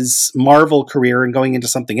of his Marvel career and going into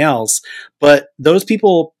something else. But those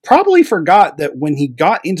people probably forgot that when he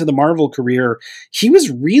got into the Marvel career, he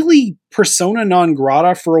was really persona non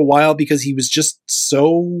grata for a while, because he was just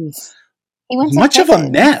so much of a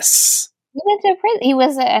mess. He went to prison. He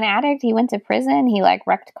was an addict. He went to prison. He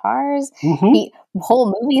wrecked cars.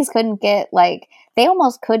 Whole movies couldn't get they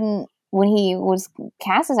almost couldn't, when he was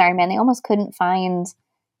cast as Iron Man, they almost couldn't find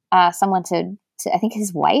someone to I think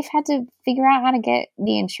his wife had to figure out how to get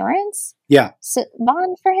the insurance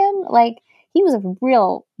bond for him. He was a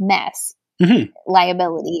real mess,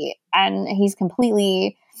 liability, and he's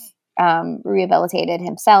completely rehabilitated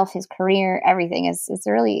himself, his career, everything.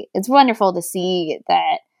 It's wonderful to see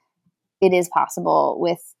that it is possible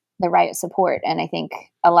with the right support. And I think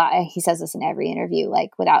he says this in every interview,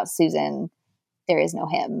 without Susan, there is no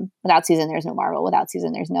him. Without Susan, there's no Marvel. Without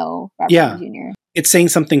Susan, there's no Robert Downey Jr. It's saying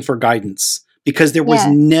something for guidance, because there was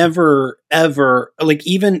never, ever,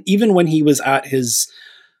 even when he was at his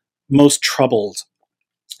most troubled,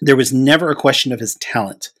 there was never a question of his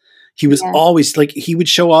talent. He was always he would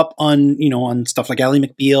show up on, on stuff like Ally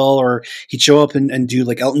McBeal, or he'd show up and do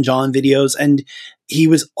Elton John videos. And he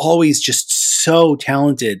was always just so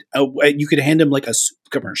talented. You could hand him a soup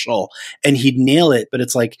commercial and he'd nail it. But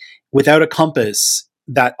it's without a compass,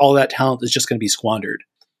 that all that talent is just going to be squandered.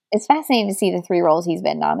 It's fascinating to see the 3 roles he's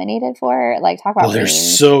been nominated for. Talk about they're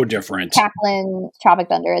so different. Kaplan, Tropic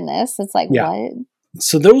Thunder in this. It's what?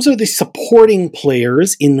 So those are the supporting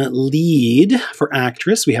players. In the lead for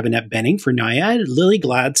actress, we have Annette Bening for Naiad, Lily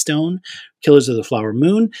Gladstone, Killers of the Flower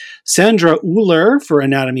Moon, Sandra Uhler for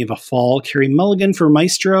Anatomy of a Fall, Carey Mulligan for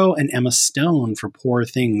Maestro, and Emma Stone for Poor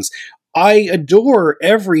Things. I adore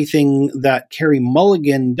everything that Carey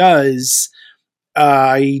Mulligan does.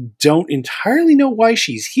 I don't entirely know why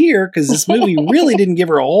she's here, because this movie really didn't give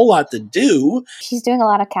her a whole lot to do. She's doing a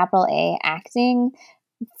lot of capital A acting.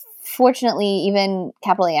 Fortunately, even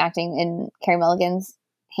capital A acting in Carey Mulligan's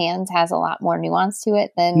hands has a lot more nuance to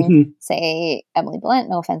it than, Mhm. say, Emily Blunt.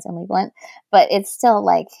 No offense, Emily Blunt. But it's still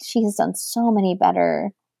like she has done so many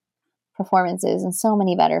better performances and so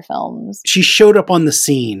many better films. She showed up on the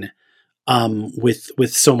scene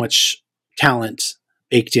with so much talent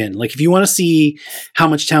baked in. Like, if you want to see how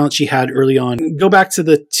much talent she had early on, go back to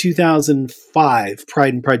the 2005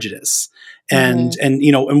 Pride and Prejudice, and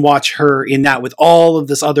watch her in that with all of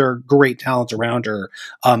this other great talent around her,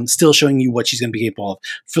 still showing you what she's going to be capable of.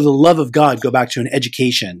 For the love of God, go back to An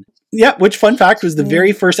Education. Yeah, which, fun fact, was the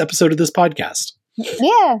very first episode of this podcast.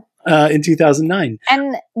 Yeah. In 2009.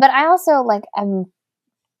 But I also like,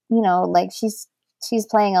 like she's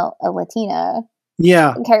playing a Latina.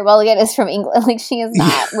 Yeah. Carrie Mulligan is from England. Like, she is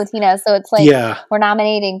not Latina. So it's like, we're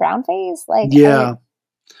nominating brownface. Like, in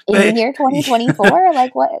the year 2024?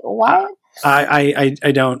 Like, what? I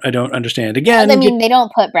don't understand. Again, I mean, they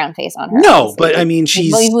don't put brownface on her. No, obviously. but I mean,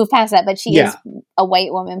 we've moved past that. But she is a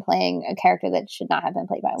white woman playing a character that should not have been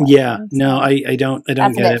played by a white woman. So no, I don't that's get a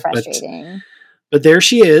bit it. frustrating. But there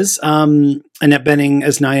she is, Annette Bening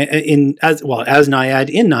as Naiad as Naiad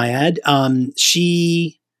in Naiad.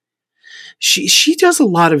 She does a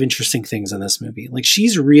lot of interesting things in this movie. Like,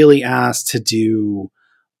 she's really asked to do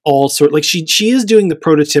all sort. Like, she is doing the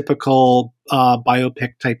prototypical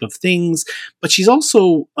biopic type of things, but she's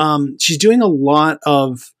also she's doing a lot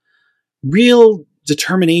of real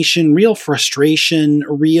determination, real frustration,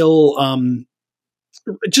 real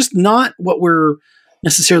just not what we're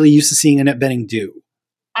necessarily used to seeing Annette Bening do.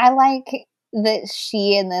 I like that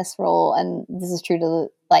she, in this role, and this is true to the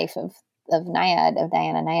life of Naiad, of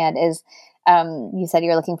Diana Naiad, is you said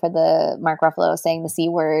you're looking for the Mark Ruffalo saying the C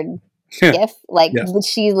word gif. Like,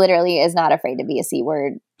 she literally is not afraid to be a C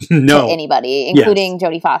word to anybody, including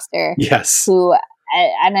Jodie Foster. Yes. Who,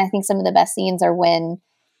 and I think some of the best scenes are when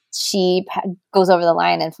she goes over the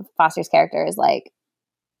line and Foster's character is like,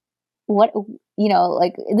 what,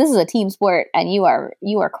 like, this is a team sport and you are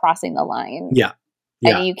crossing the line. Yeah.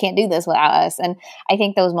 And you can't do this without us. And I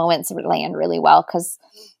think those moments land really well, because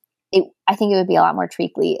I think it would be a lot more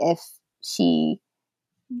treacly if she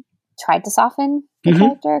tried to soften the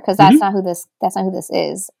character, because that's not who this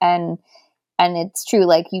is. And it's true,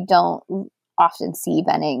 like, you don't often see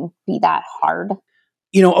Bening be that hard.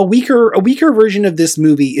 A weaker version of this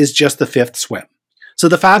movie is just the fifth swim. So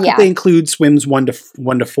the fact that they include swims 1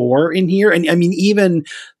 to 4 in here, and I mean, even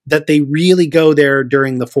that they really go there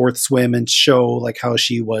during the fourth swim and show like how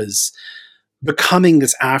she was becoming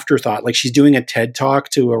this afterthought. Like, she's doing a TED talk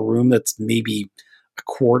to a room that's maybe a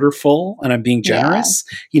quarter full, and I'm being generous.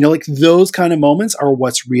 Like, those kind of moments are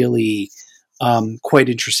what's really quite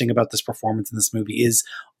interesting about this performance in this movie, is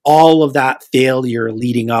all of that failure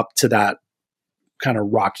leading up to that kind of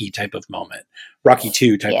Rocky type of moment, Rocky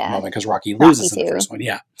 2 type of moment, because Rocky loses in the first one.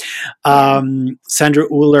 Sandra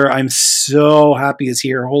Uhler, I'm so happy is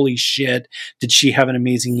here. Holy shit, did she have an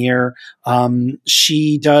amazing year?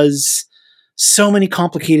 She does so many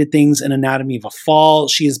complicated things in Anatomy of a Fall.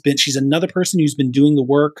 She's another person who's been doing the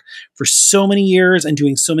work for so many years and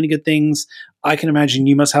doing so many good things. I can imagine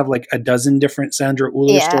you must have like a dozen different Sandra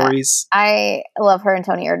Uhler stories. I love her and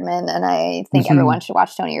Tony Erdmann, and I think everyone should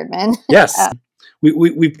watch Tony Erdmann. Yes.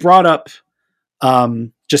 We've brought up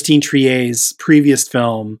Justine Trier's previous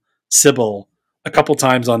film, Sybil, a couple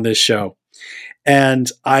times on this show.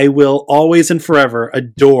 And I will always and forever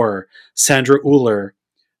adore Sandra Uhler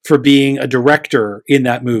for being a director in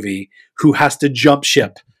that movie who has to jump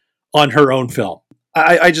ship on her own film.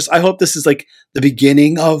 I hope this is like the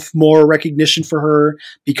beginning of more recognition for her,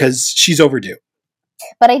 because she's overdue.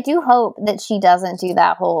 But I do hope that she doesn't do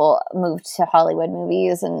that whole move to Hollywood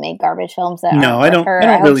movies and make garbage films that no, I don't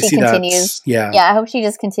really see that. Yeah, I hope she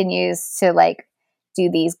just continues to like do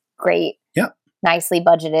these great, nicely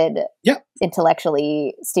budgeted,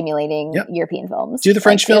 intellectually stimulating European films. Do the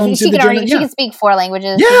French films. She can speak 4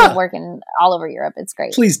 languages. She can work all over Europe. It's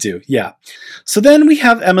great. Please do. Yeah. So then we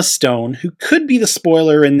have Emma Stone, who could be the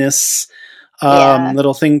spoiler in this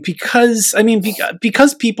little thing, because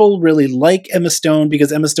because people really like Emma Stone,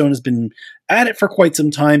 because Emma Stone has been at it for quite some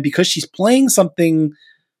time, because she's playing something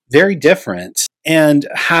very different and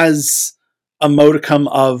has a modicum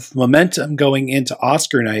of momentum going into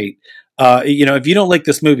Oscar night. If you don't like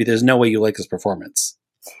this movie, there's no way you like this performance.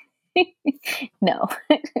 No,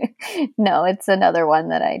 it's another one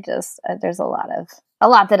that I just, there's a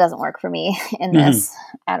lot that doesn't work for me in this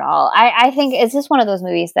at all. I think it's just one of those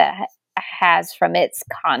movies that has, from its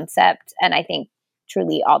concept, and I think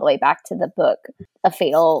truly all the way back to the book, a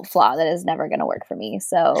fatal flaw that is never going to work for me.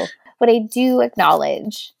 So, but I do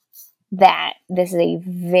acknowledge that this is a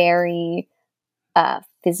very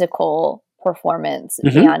physical performance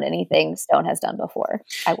beyond anything Stone has done before.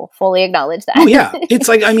 I will fully acknowledge that. Oh yeah. It's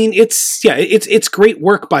like, I mean, it's great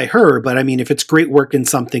work by her, but I mean, if it's great work in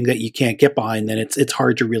something that you can't get behind, then it's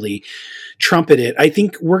hard to really trumpet it. I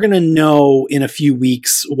think we're going to know in a few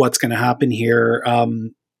weeks what's going to happen here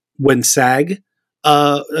when SAG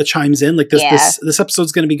chimes in. Like this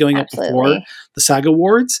episode's going to be going up before the SAG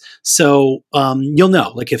Awards, so you'll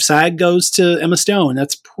know. Like if SAG goes to Emma Stone,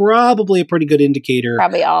 that's probably a pretty good indicator.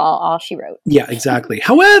 Probably all she wrote. Yeah, exactly.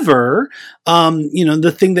 However,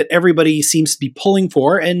 the thing that everybody seems to be pulling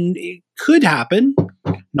for, and it could happen,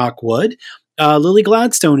 knock wood. Lily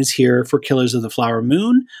Gladstone is here for Killers of the Flower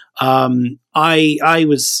Moon. I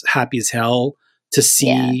was happy as hell to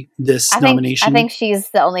see this nomination. I think she's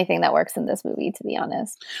the only thing that works in this movie, to be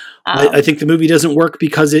honest. I think the movie doesn't work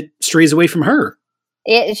because it strays away from her.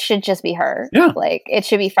 It should just be her. Yeah. Like it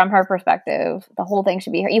should be from her perspective. The whole thing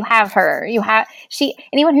should be her. You have her.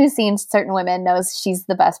 Anyone who's seen Certain Women knows she's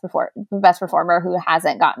the best performer who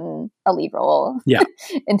hasn't gotten a lead role. Yeah.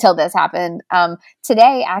 until this happened.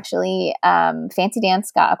 Today actually, Fancy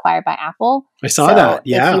Dance got acquired by Apple. I saw that.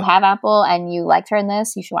 Yeah. If you have Apple and you liked her in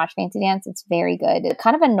this, you should watch Fancy Dance. It's very good. It's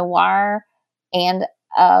kind of a noir and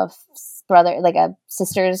a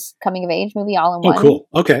sister's coming of age movie all in one. Oh, cool.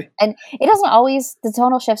 Okay. And it doesn't always, the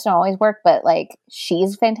tonal shifts don't always work, but like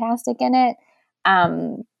she's fantastic in it.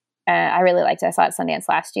 I really liked it. I saw it at Sundance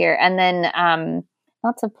last year. And then,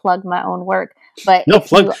 not to plug my own work, but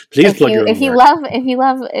if you love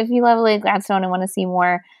Lily Gladstone and want to see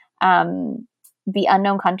more, The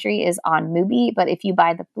Unknown Country is on Mubi, but if you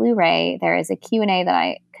buy the Blu-ray, there is a Q&A that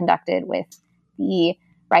I conducted with the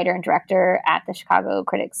writer and director at the Chicago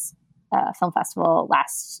Critics Film Festival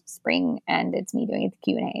last spring, and it's me doing the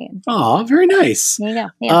Q&A. Oh, very nice. There you go.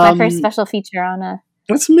 Yeah, my first special feature on a.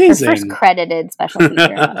 That's amazing. First credited special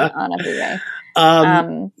feature on a Blu-ray.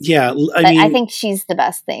 I think she's the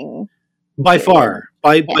best thing. By far,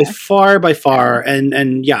 by far.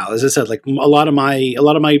 And yeah, as I said, like a lot of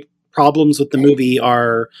my problems with the movie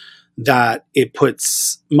are that it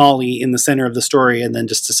puts Molly in the center of the story and then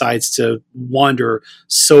just decides to wander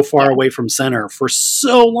so far away from center for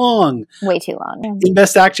so long. Way too long. In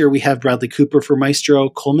Best Actor, we have Bradley Cooper for Maestro,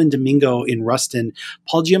 Coleman Domingo in Rustin,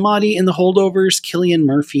 Paul Giamatti in The Holdovers, Cillian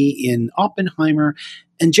Murphy in Oppenheimer,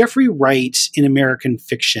 and Jeffrey Wright in American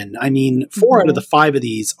Fiction. I mean, 4 out of the 5 of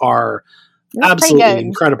these are absolutely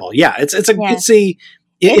incredible. Yeah, it's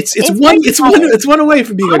one away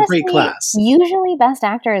from being honestly, a great class. Usually Best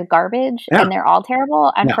Actor is garbage and they're all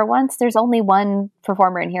terrible. And for once, there's only one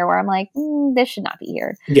performer in here where I'm like, this should not be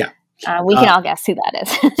here. Yeah. We can all guess who that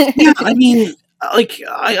is. Yeah, I mean, like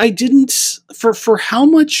I didn't, for how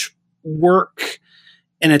much work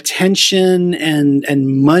and attention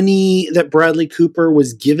and money that Bradley Cooper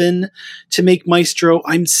was given to make Maestro,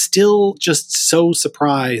 I'm still just so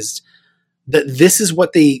surprised that this is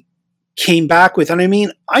what they came back with. And I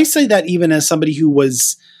mean, I say that even as somebody who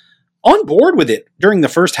was on board with it during the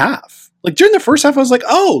first half. Like during the first half, I was like,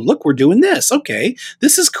 oh, look, we're doing this. Okay,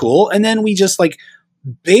 this is cool. And then we just like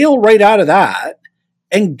bail right out of that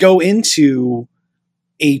and go into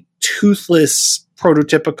a toothless,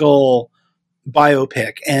 prototypical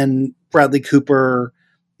biopic. And Bradley Cooper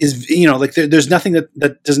is, like there's nothing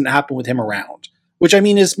that doesn't happen with him around, which I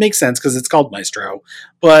mean makes sense because it's called Maestro.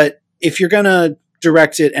 But if you're going to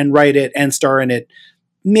direct it and write it and star in it,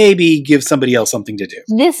 maybe give somebody else something to do.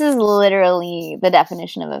 This is literally the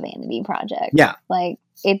definition of a vanity project. Yeah. Like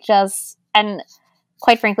it just, and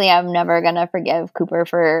quite frankly, I'm never going to forgive Cooper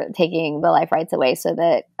for taking the life rights away so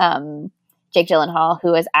that Jake Gyllenhaal,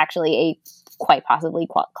 who is actually a quite possibly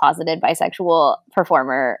closeted bisexual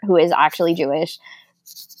performer who is actually Jewish,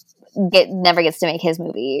 never gets to make his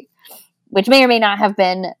movie, which may or may not have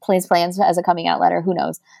been his plans as a coming out letter. Who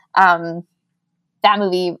knows? That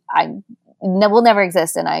movie will never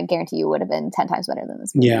exist, and I guarantee you would have been 10 times better than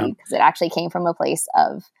this movie because it actually came from a place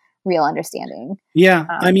of real understanding. Yeah,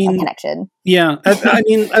 I mean, connection. Yeah,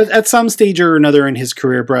 at some stage or another in his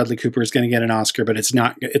career, Bradley Cooper is going to get an Oscar, but it's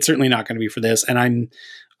certainly not going to be for this. And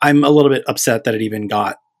I'm a little bit upset that it even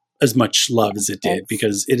got as much love as it did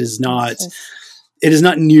because it is not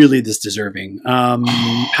nearly this deserving.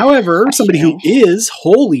 However, somebody who is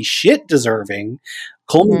holy shit deserving.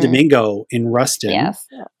 Coleman Domingo in Rustin. Yes.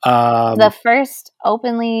 The first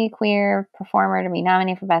openly queer performer to be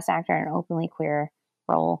nominated for Best Actor in an openly queer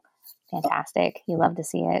role. Fantastic. You love to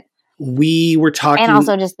see it. We were talking... And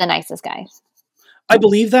also just the nicest guy. I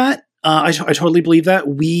believe that. I totally believe that.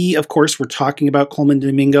 We, of course, were talking about Coleman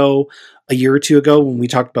Domingo a year or two ago when we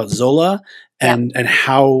talked about Zola and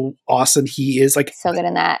how awesome he is. Like, so good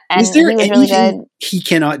in that. And is there he was anything really good. he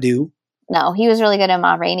cannot do? No, he was really good in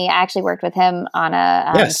Ma Rainey. I actually worked with him on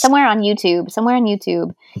a Yes. somewhere on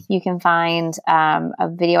YouTube. You can find a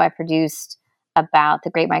video I produced about the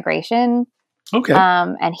Great Migration. Okay.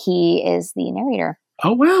 And he is the narrator.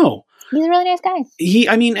 Oh wow. He's a really nice guy.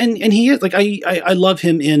 And he is like I love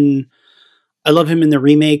him in the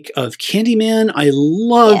remake of Candyman. I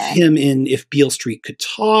love him in If Beale Street Could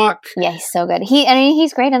Talk. Yeah, he's so good.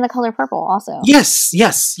 He's great in The Color Purple also. Yes.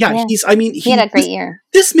 Yeah. He had a great year.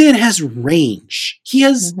 This man has range. He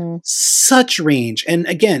has such range. And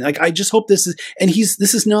again, like I just hope this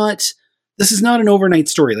is not an overnight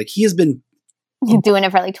story. Like he has been doing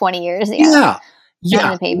it for like 20 years. Yeah.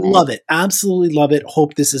 Love it. Absolutely love it.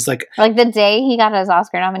 Hope this is like the day he got his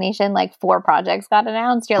Oscar nomination, like 4 projects got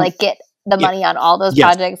announced. You're like, get the money on all those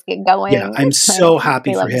projects, get going. Yeah, I'm so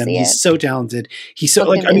happy for him. He's so talented. He's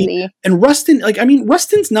so and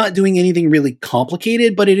Rustin's not doing anything really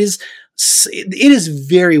complicated, but it is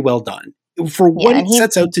very well done for what it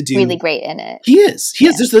sets out to do. Really great in it. He is.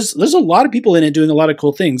 There's a lot of people in it doing a lot of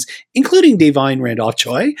cool things, including Davine Randolph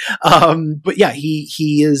Choi. But yeah,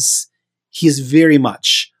 he is very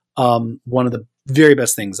much one of the very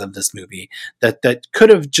best things of this movie that could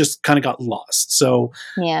have just kind of got lost. So,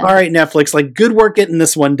 all right, Netflix, like good work getting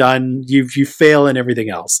this one done. You fail in everything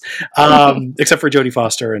else, except for Jodie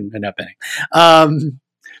Foster and Annette Bening.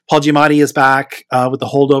 Paul Giamatti is back with The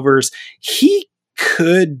Holdovers. He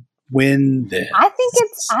could win this. I think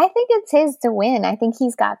it's his to win. I think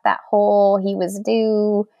he's got that whole he was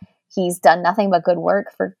due. He's done nothing but good work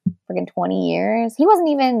for freaking 20 years. He wasn't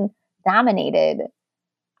even nominated.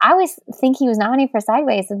 I always think he was nominated for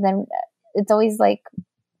Sideways, and then it's always like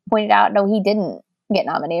pointed out, no, he didn't get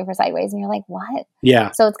nominated for Sideways, and you're like, what? Yeah.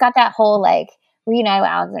 So it's got that whole like reunited with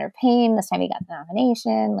Alexander Payne. This time he got the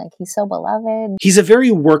nomination. Like he's so beloved. He's a very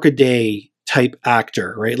workaday type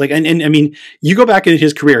actor, right? Like, and I mean, you go back in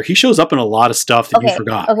his career, he shows up in a lot of stuff that you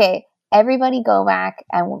forgot. Okay. Everybody go back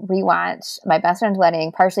and rewatch My Best Friend's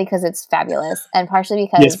Wedding, partially because it's fabulous, and partially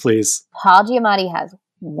because yes, please. Paul Giamatti has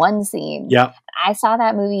one scene. Yeah. I saw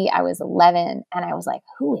that movie, I was 11, and I was like,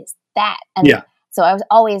 who is that? And so I was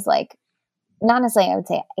always like, not necessarily I would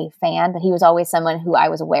say a fan, but he was always someone who I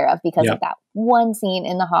was aware of because of that one scene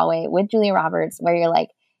in the hallway with Julia Roberts where you're like,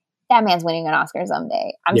 that man's winning an Oscar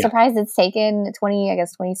someday. I'm surprised it's taken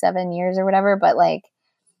 27 years or whatever, but like,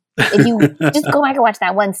 if you just go back and watch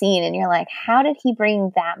that one scene and you're like, how did he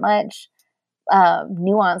bring that much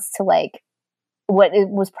nuance to like what it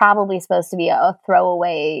was probably supposed to be a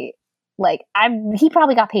throwaway? Like he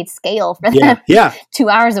probably got paid scale for that 2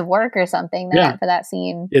 hours of work or something for that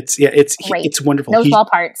scene. It's great. It's wonderful. No small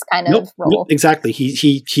parts kind of role. Nope, exactly.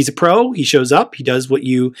 He's a pro. He shows up. He does what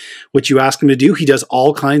you ask him to do. He does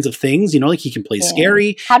all kinds of things. You know, like he can play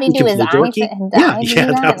scary. How do you do his eyes?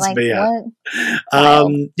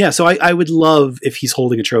 So I would love if he's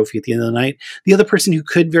holding a trophy at the end of the night. The other person who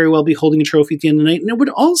could very well be holding a trophy at the end of the night, and it would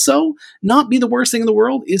also not be the worst thing in the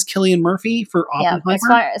world, is Cillian Murphy for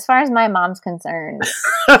Oppenheimer. As far as my mom's concerned,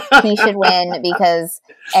 he should win because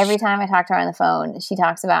every time I talk to her on the phone, she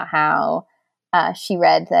talks about how she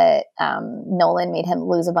read that Nolan made him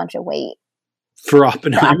lose a bunch of weight for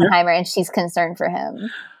Oppenheimer, and she's concerned for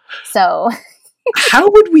him. So how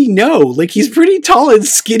would we know? Like he's pretty tall and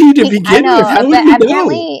skinny to begin with. How would we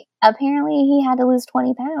know? Apparently he had to lose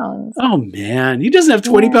 20 pounds. Oh man, he doesn't have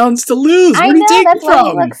 20 pounds to lose. Where did he take that's it from?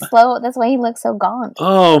 Why he looks slow. That's why he looks so gaunt.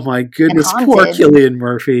 Oh my goodness, poor Cillian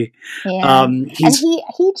Murphy. Yeah, and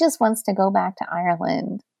he just wants to go back to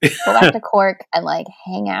Ireland, go back to Cork, and like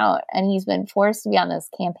hang out. And he's been forced to be on this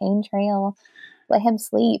campaign trail. Let him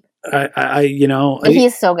sleep.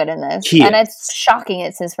 He's so good in this, and it's shocking.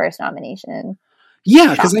 It's his first nomination.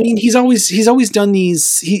 Yeah, because I mean, he's always done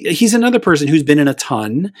these. He's another person who's been in a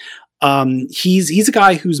ton. He's a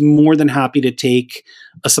guy who's more than happy to take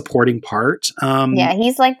a supporting part.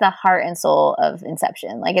 He's like the heart and soul of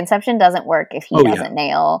Inception. Like Inception doesn't work if he doesn't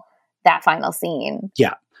nail that final scene.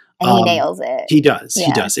 Yeah, and he nails it. He does. Yeah.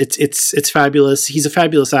 He does. It's fabulous. He's a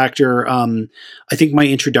fabulous actor. I think my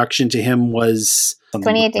introduction to him was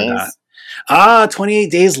 28 Days. 28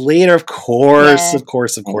 Days Later, of course.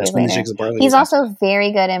 He's also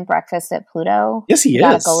very good in Breakfast at Pluto. Yes, he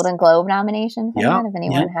got a Golden Globe nomination for that, if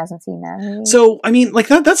anyone hasn't seen that movie. So, I mean, like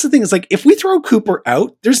that's the thing, is like, if we throw Cooper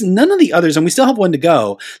out, there's none of the others, and we still have one to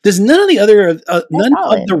go, there's none of the other, none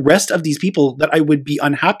of the rest of these people that I would be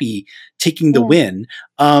unhappy taking the win.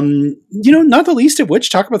 Not the least of which,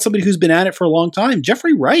 talk about somebody who's been at it for a long time,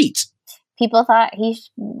 Jeffrey Wright. People thought he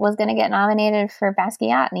was going to get nominated for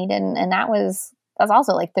Basquiat, and he didn't. And that's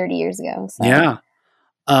also like 30 years ago. So. Yeah.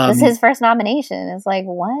 This is his first nomination. It's like,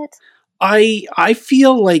 what? I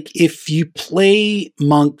feel like if you play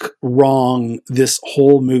Monk wrong, this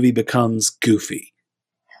whole movie becomes goofy.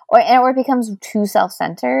 Or it becomes too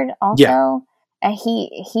self-centered Yeah. also. And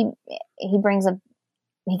he brings a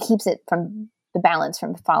he keeps it from the balance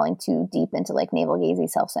from falling too deep into like navel gazing,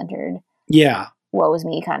 self-centered, Yeah. woe is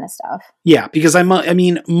me kind of stuff. Yeah, because I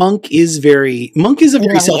mean, Monk is a very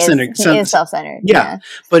self-centered. He is self-centered. Yeah, Yeah.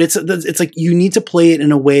 but it's like you need to play it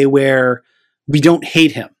in a way where we don't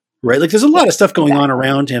hate him, right? Like there's a lot of stuff going on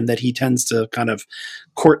around him that he tends to kind of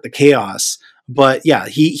court the chaos. But yeah,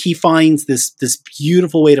 he finds this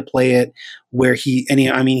beautiful way to play it where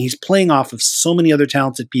I mean, he's playing off of so many other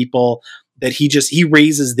talented people that he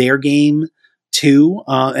raises their game too,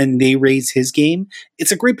 and they raise his game.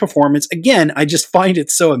 It's a great performance. Again, I just find it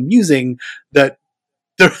so amusing that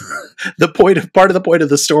the part of the point of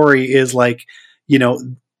the story is like, you know,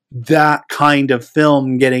 that kind of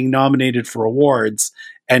film getting nominated for awards,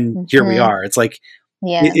 and here we are. It's like,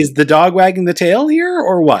 is the dog wagging the tail here,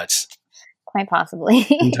 or what? Quite possibly.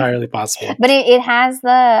 Entirely possible. But it has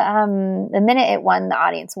the minute it won the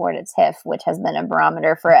audience award at TIFF, which has been a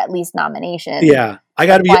barometer for at least nomination. Yeah. I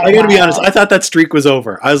gotta be honest. I thought that streak was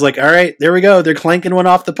over. I was like, all right, there we go. They're clanking one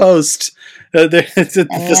off the post.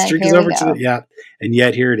 The streak is over. And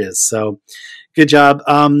yet here it is. So good job.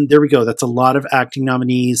 There we go. That's a lot of acting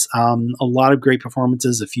nominees. A lot of great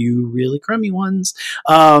performances. A few really crummy ones.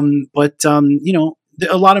 But you know,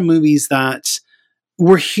 a lot of movies that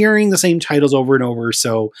we're hearing the same titles over and over.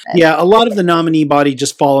 So yeah, a lot of the nominee body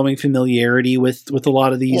just following familiarity with a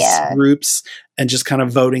lot of these groups and just kind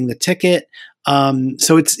of voting the ticket.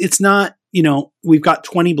 So it's not, you know, we've got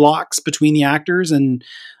 20 blocks between the actors, and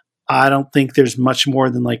I don't think there's much more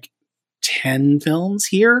than like 10 films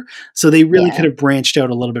here. So they really could have branched out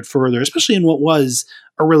a little bit further, especially in what was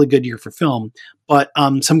a really good year for film. But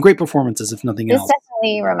some great performances, if nothing else. This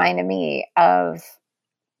definitely reminded me of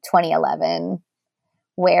 2011.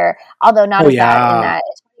 Where, although not as bad in that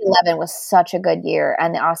 2011 was such a good year,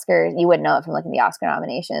 and the Oscars, you wouldn't know it from looking at the Oscar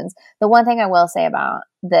nominations. The one thing I will say about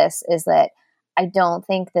this is that I don't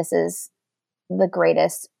think this is the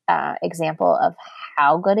greatest example of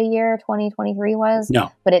how good a year 2023 was.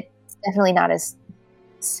 No. But it's definitely not as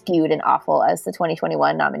skewed and awful as the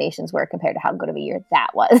 2021 nominations were compared to how good of a year that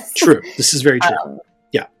was. True. This is very true.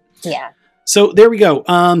 Yeah. So there we go.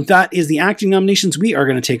 That is the acting nominations. We are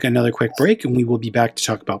going to take another quick break, and we will be back to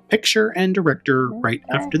talk about picture and director right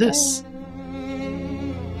after this.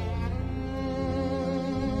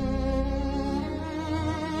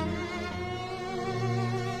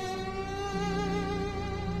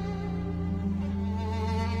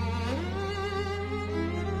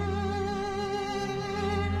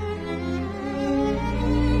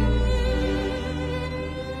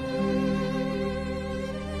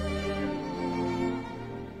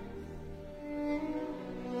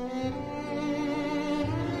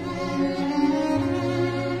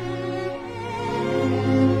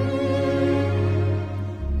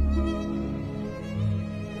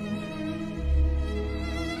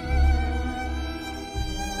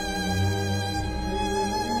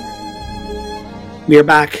 We are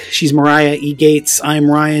back. She's Mariah E. Gates. I'm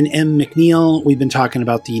Ryan M. McNeil. We've been talking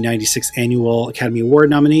about the 96th Annual Academy Award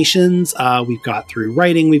nominations. We've got through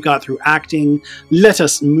writing. We've got through acting. Let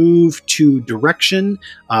us move to direction.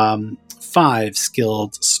 5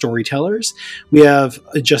 skilled storytellers. We have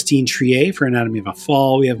Justine Triet for Anatomy of a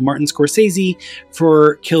Fall. We have Martin Scorsese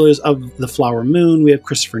for Killers of the Flower Moon. We have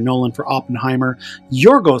Christopher Nolan for Oppenheimer.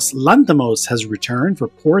 Yorgos Lanthimos has returned for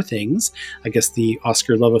Poor Things. I guess the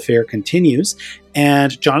Oscar love affair continues.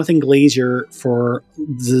 And Jonathan Glazer for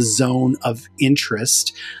The Zone of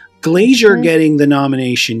Interest. Glazer getting the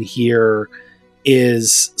nomination here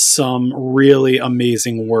is some really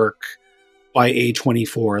amazing work by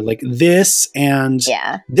A24. Like this and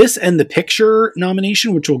the picture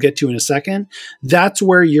nomination, which we'll get to in a second, that's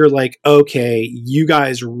where you're like, okay, you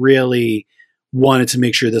guys really wanted to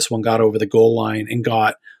make sure this one got over the goal line and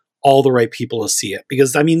got all the right people to see it.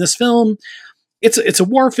 Because I mean, this film, it's a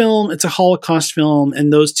war film, it's a Holocaust film,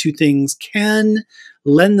 and those two things can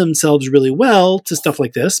lend themselves really well to stuff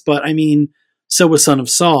like this. But I mean, so was Son of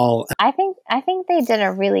Saul. I think they did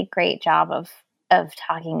a really great job of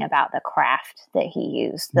talking about the craft that he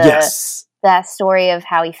used. That story of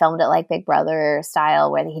how he filmed it like Big Brother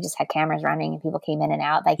style, where he just had cameras running and people came in and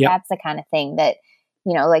out. Like that's the kind of thing that,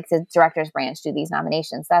 you know, like the director's branch do these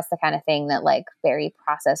nominations. That's the kind of thing that like very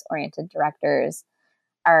process oriented directors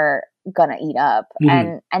are gonna eat up.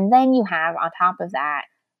 And then you have on top of that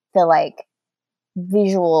the like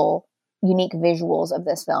visual unique visuals of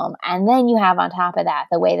this film. And then you have on top of that,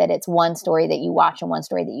 the way that it's one story that you watch and one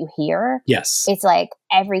story that you hear. Yes. It's like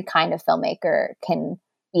every kind of filmmaker can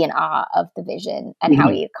be in awe of the vision and how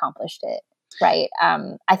he accomplished it. Right.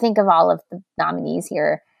 I think of all of the nominees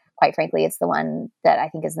here, quite frankly, it's the one that I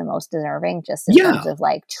think is the most deserving, just in terms of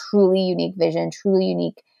like truly unique vision, truly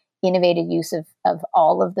unique, innovative use of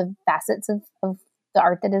all of the facets of the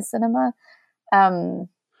art that is cinema.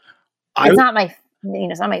 It's not my,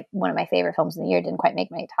 it's not one of my favorite films of the year. It didn't quite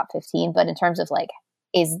make my top 15, but in terms of like,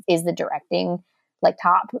 is the directing like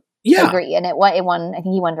top? I agree. And it won, I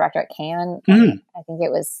think he won director at Cannes. I think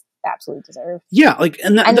it was absolutely deserved. Yeah. Like,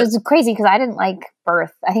 and it was crazy because I didn't like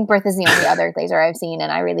Birth. I think Birth is the only other Glazer I've seen,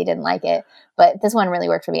 and I really didn't like it. But this one really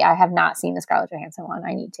worked for me. I have not seen the Scarlett Johansson one.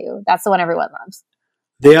 I need to. That's the one everyone loves.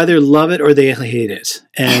 They either love it or they hate it.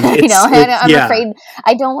 And I'm afraid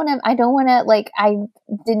I don't want to like, I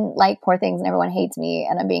didn't like Poor Things and everyone hates me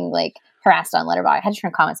and I'm being like harassed on Letterboxd. I had to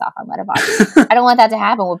turn comments off on Letterboxd. I don't want that to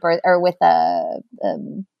happen with Birth or with Under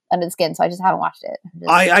the Skin, so I just haven't watched it.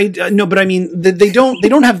 I no, but I mean they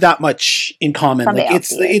don't have that much in common. Like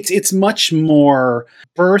it's much more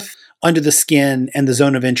Birth, Under the Skin, and The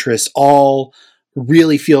Zone of Interest all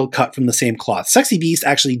really feel cut from the same cloth. Sexy Beast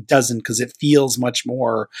actually doesn't, because it feels much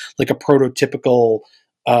more like a prototypical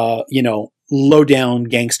low down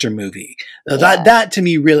gangster movie. That to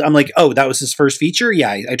me really, I'm like, oh, that was his first feature.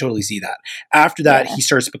 Yeah, I totally see that. After that, he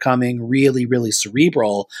starts becoming really, really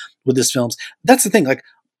cerebral with his films. That's the thing. Like,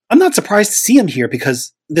 I'm not surprised to see him here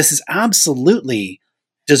because this is absolutely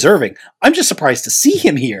deserving. I'm just surprised to see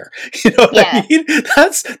him here. You know what I mean?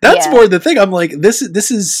 That's more the thing. I'm like, this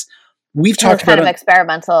is. We've talked about kind of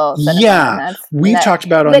experimental cinema. Yeah, we've talked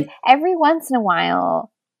about but every once in a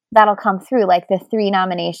while that'll come through, like the 3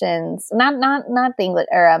 nominations. Not the English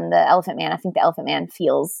or the Elephant Man. I think the Elephant Man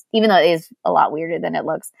feels, even though it is a lot weirder than it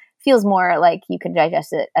looks, feels more like you could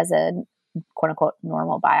digest it as a quote unquote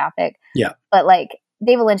normal biopic. Yeah, but like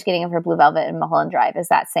David Lynch getting him for Blue Velvet and Mulholland Drive is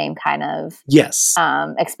that same kind of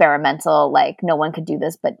experimental, like no one could do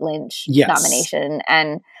this but Lynch nomination.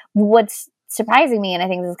 And what's surprising me, and I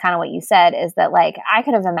think this is kind of what you said, is that like I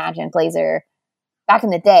could have imagined Glazer back in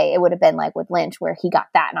the day, it would have been like with Lynch where he got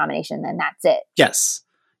that nomination and that's it. Yes.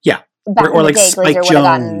 Yeah. Back or like day, Spike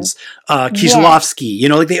Jonze, Kieślowski,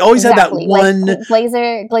 like they always had that one. Like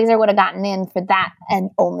Glazer would have gotten in for that and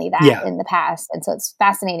only that in the past, and so it's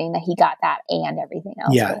fascinating that he got that and everything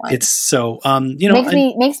else. Yeah, it's so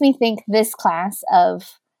makes me think this class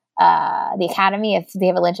of the Academy, if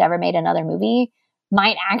David Lynch ever made another movie,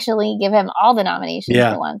 might actually give him all the nominations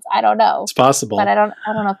for once. I don't know. It's possible. But I don't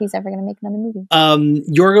know if he's ever going to make another movie.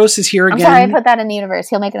 Yorgos is here again. I'm sorry I put that in the universe.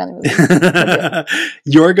 He'll make another movie.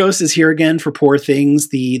 Yorgos is here again for Poor Things.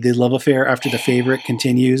 The love affair after The Favorite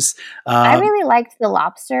continues. I really liked The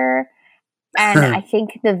Lobster. And I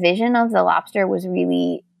think the vision of The Lobster was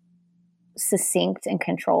really succinct and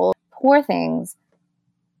controlled. Poor Things,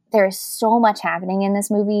 there's so much happening in this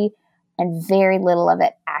movie and very little of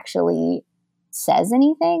it actually says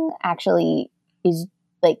anything, actually is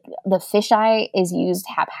like the fisheye is used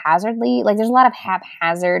haphazardly. Like there's a lot of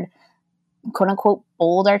haphazard, quote unquote,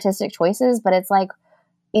 bold artistic choices, but it's like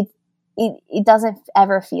it doesn't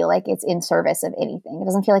ever feel like it's in service of anything. It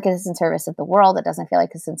doesn't feel like it's in service of the world. It doesn't feel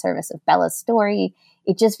like it's in service of Bella's story.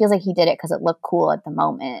 It just feels like he did it because it looked cool at the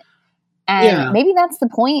moment. And maybe that's the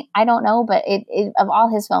point. I don't know, but it of all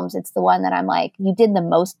his films, it's the one that I'm like, you did the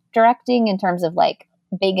most directing in terms of like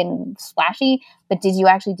big and splashy, but did you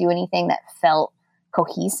actually do anything that felt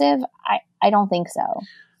cohesive? I don't think so.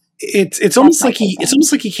 It's almost like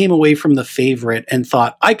he came away from The Favorite and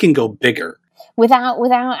thought, I can go bigger without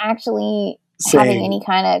actually having any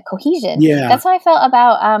kind of cohesion. Yeah, that's how I felt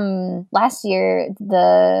about last year,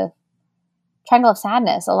 the Triangle of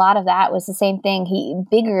Sadness. A lot of that was the same thing. He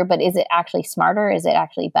bigger, but is it actually smarter? Is it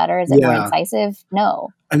actually better? Is it more incisive? No.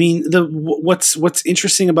 I mean, what's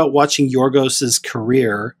interesting about watching Yorgos's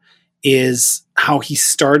career is how he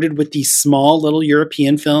started with these small little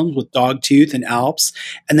European films with Dogtooth and Alps,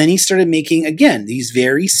 and then he started making again these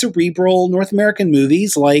very cerebral North American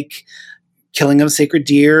movies like Killing of a Sacred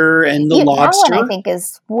Deer and The Lobster. That one I think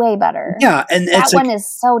is way better. Yeah, and that one is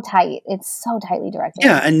so tight. It's so tightly directed.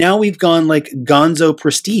 Yeah, and now we've gone like Gonzo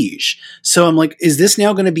Prestige. So I'm like, is this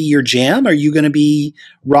now going to be your jam? Are you going to be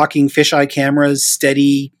rocking fisheye cameras,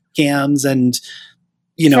 steady cams, and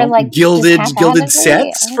like gilded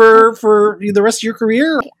sets for the rest of your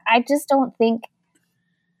career? I just don't think.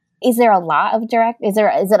 Is there a lot of is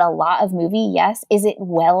it a lot of movie? Yes. Is it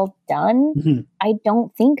well done? Mm-hmm. I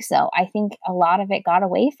don't think so. I think a lot of it got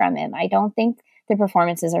away from him. I don't think the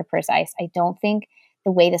performances are precise. I don't think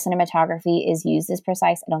the way the cinematography is used is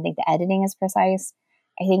precise. I don't think the editing is precise.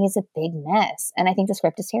 I think it's a big mess, and I think the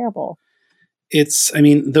script is terrible. It's, I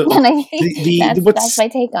mean, And I think that's what's my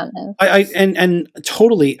take on this. and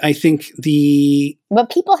totally, I think But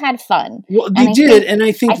people had fun. well, they did, and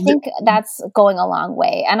I think that's going a long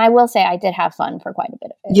way. And I will say I did have fun for quite a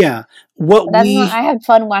bit of it. yeah, I had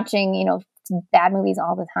fun watching, bad movies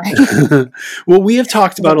all the time. what we have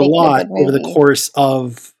talked about a lot over the movie. course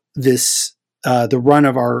of this, the run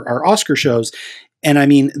of our Oscar shows, and I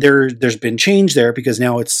mean, there's been change there because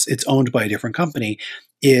now it's owned by a different company,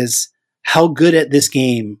 is how good at this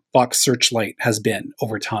game Fox Searchlight has been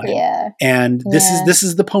over time. Yeah. And this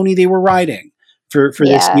is the pony they were riding for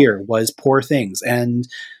this year, was Poor Things. And,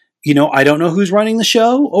 I don't know who's running the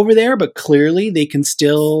show over there, but clearly they can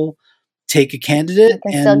still take a candidate.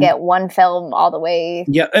 You can still get one film all the way.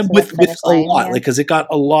 Yeah, and with a lot, because it got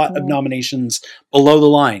a lot of nominations below the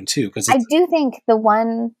line too. Because I do think the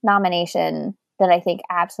one nomination that I think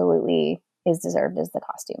absolutely is deserved is the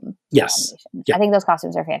costume. Yes. I think those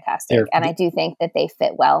costumes are fantastic. And I do think that they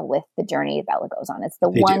fit well with the journey Bella goes on. It's the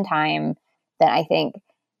one time that I think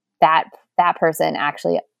that person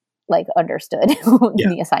actually understood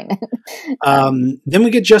the assignment. Then we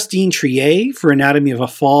get Justine Triet for Anatomy of a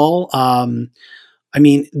Fall. I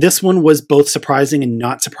mean, this one was both surprising and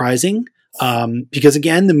not surprising, because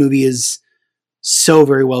again, the movie is so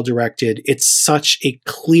very well directed. It's such a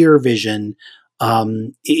clear vision.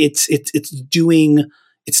 It's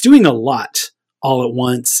doing a lot all at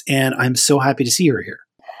once, and I'm so happy to see her here.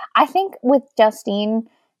 I think with Justine,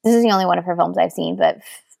 this is the only one of her films I've seen, but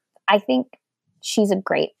I think she's a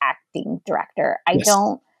great acting director. I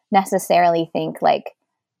don't necessarily think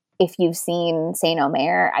if you've seen Saint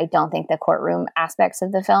Omer, I don't think the courtroom aspects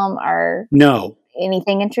of the film are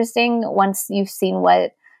anything interesting once you've seen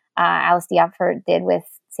what Alice Diopfer did with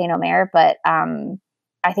Saint Omer. But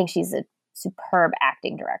I think she's a superb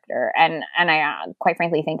acting director, and I quite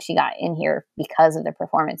frankly think she got in here because of the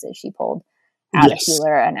performances she pulled out of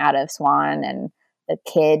Healer and out of Swan, and the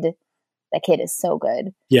kid is so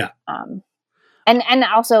good. And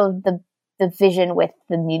also the vision with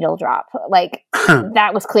the needle drop,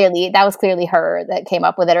 that was clearly her that came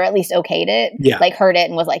up with it, or at least okayed it, heard it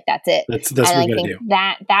and was like, that's it. That's and I think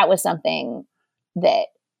that was something that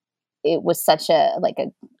it was such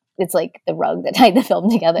it's like the rug that tied the film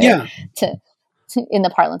together to in the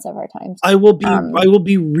parlance of our times. I will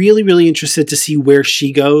be really, really interested to see where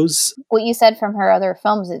she goes. What you said from her other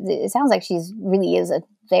films, it sounds like she's really is a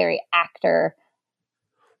very actor.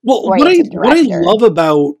 Well, what I love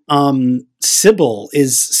about Sybil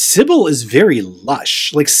is very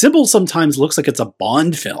lush. Like, Sybil sometimes looks like it's a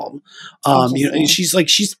Bond film.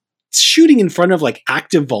 She's shooting in front of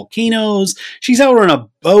active volcanoes. She's out on a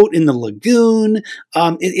boat in the lagoon.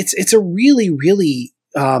 It's a really, really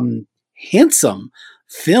handsome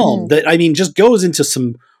film that, I mean, just goes into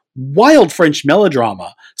some wild French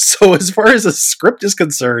melodrama. So as far as the script is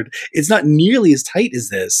concerned, it's not nearly as tight as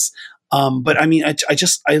this. But I mean,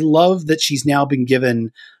 I love that she's now been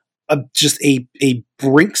given just a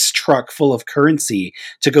Brinks truck full of currency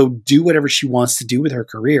to go do whatever she wants to do with her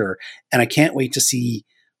career. And I can't wait to see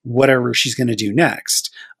whatever she's going to do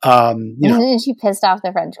next. She pissed off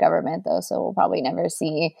the French government, though, so we'll probably never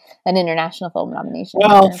see an international film nomination.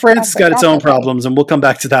 Well, France has got its own problems, and we'll come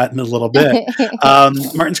back to that in a little bit.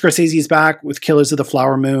 Martin Scorsese is back with Killers of the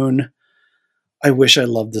Flower Moon. I wish I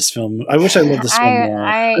loved this film. I wish I loved this film more.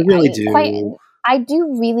 I really do. I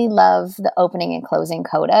do really love the opening and closing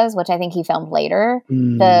codas, which I think he filmed later.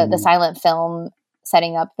 The silent film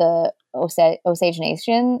setting up the Osage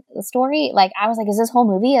Nation story. I was like, is this whole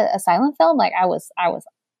movie a silent film? I was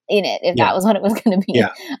in it if that was what it was going to be.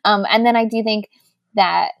 And then I do think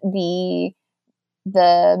that the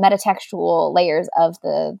metatextual layers of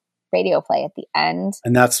the radio play at the end,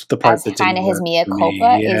 and that's the part that kind of his mea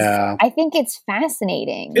culpa is, I think it's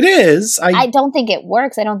fascinating. It is. I don't think it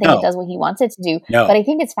works. I don't think it does what he wants it to do. But I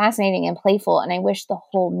think it's fascinating and playful, and I wish the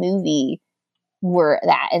whole movie were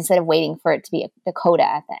that instead of waiting for it to be the coda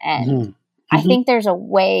at the end. I think there's a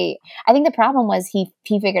way. I think the problem was he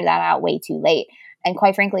figured that out way too late. And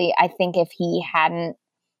quite frankly, I think if he hadn't,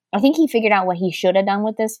 I think he figured out what he should have done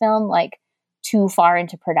with this film too far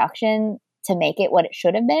into production to make it what it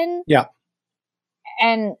should have been. Yeah.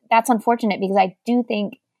 And that's unfortunate because I do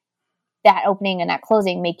think that opening and that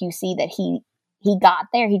closing make you see that he got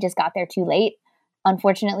there. He just got there too late.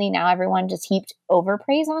 Unfortunately, now everyone just heaped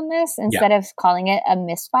overpraise on this instead of calling it a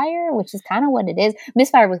misfire, which is kind of what it is.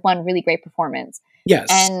 Misfire with one really great performance. Yes.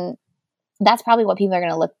 And that's probably what people are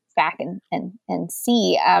going to look back and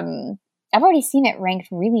see. I've already seen it ranked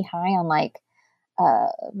really high on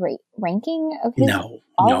ranking of his No,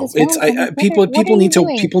 all of no. his It's films? I'm like, people what are you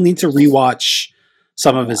doing? people need to rewatch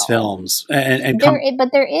some of his No. films and come.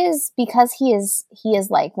 But there is, because he is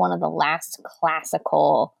like one of the last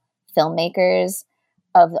classical filmmakers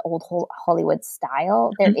of the old Hollywood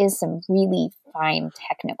style. There is some really fine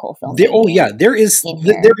technical Oh filmmaking yeah, there in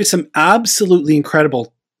there here. is some absolutely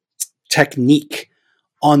incredible technique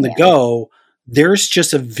on the Yeah, go. There's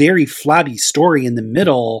just a very flabby story in the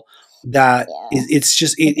middle that yeah. it's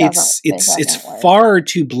just It it's doesn't work. far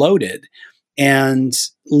too bloated and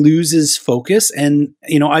loses focus. And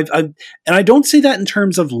I've and I don't say that in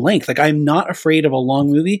terms of length. Like, I'm not afraid of a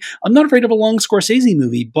long movie. I'm not afraid of a long Scorsese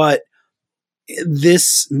movie, but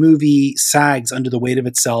this movie sags under the weight of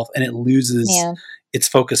itself and it loses Yeah. its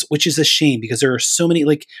focus, which is a shame because there are so many,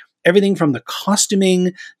 like, everything from the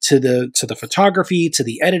costuming to the photography to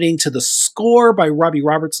the editing to the score by Robbie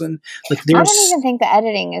Robertson. Like, I don't there's even think the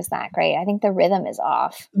editing is that great. I think the rhythm is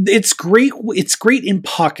off. it's great. It's great in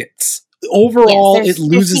pockets. Yes, Overall, it there's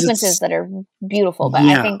loses sequences its that are beautiful, but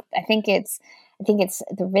yeah, I think it's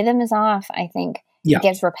the rhythm is off. I think yeah, it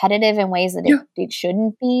gets repetitive in ways that yeah. it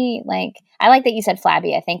shouldn't be. Like, I like that you said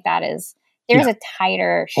flabby. I think that is, there's Yeah. a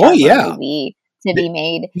tighter, Oh sharper yeah. movie to be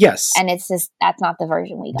made, Yes. and it's just, that's not the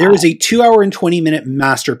version we There got. is a 2 hour and 20-minute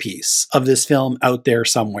masterpiece of this film out there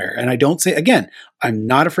somewhere. And I don't say, again, I'm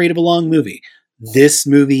not afraid of a long movie. This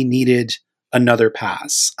movie needed another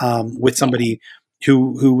pass with somebody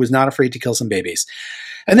who was not afraid to kill some babies.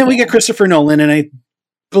 And then we get Christopher Nolan, and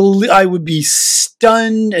I would be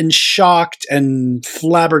stunned and shocked and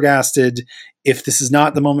flabbergasted if this is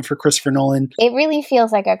not the moment for Christopher Nolan. It really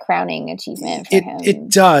feels like a crowning achievement for him. It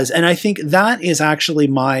does. And I think that is actually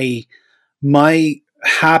my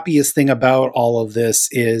happiest thing about all of this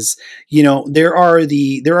is, there are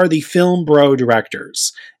the film bro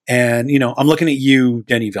directors. And, I'm looking at you,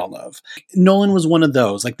 Denis Villeneuve. Nolan was one of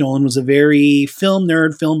those. Like, Nolan was a very film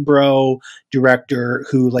nerd, film bro director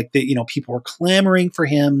who, like, people were clamoring for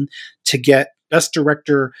him to get Best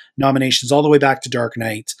Director nominations all the way back to Dark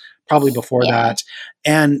Knight, probably before that.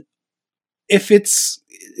 And if it's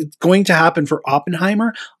going to happen for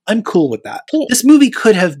Oppenheimer, I'm cool with that. This movie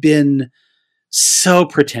could have been so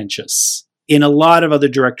pretentious in a lot of other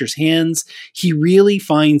directors' hands. He really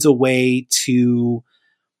finds a way to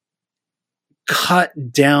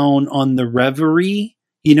cut down on the reverie,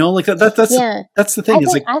 like that's the thing.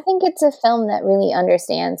 I think it's a film that really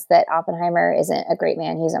understands that Oppenheimer isn't a great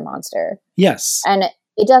man, he's a monster. Yes. And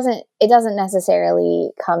it doesn't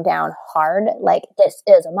necessarily come down hard like this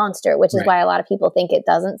is a monster, which is why a lot of people think it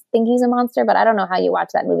doesn't think he's a monster. But I don't know how you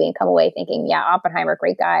watch that movie and come away thinking, yeah, Oppenheimer,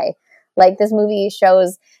 great guy. Like, this movie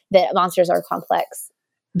shows that monsters are complex.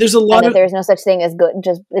 There's a lot of, there's no such thing as good.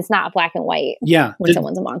 Just, it's not black and white. Yeah, when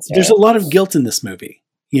someone's a monster. There's a lot of guilt in this movie.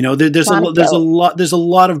 There's a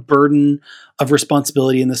lot of burden of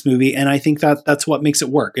responsibility in this movie, and I think that's what makes it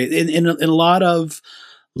work. In a lot of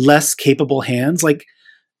less capable hands, like,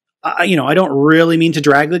 I don't really mean to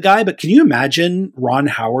drag the guy, but can you imagine Ron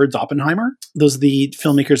Howard's Oppenheimer? Those are the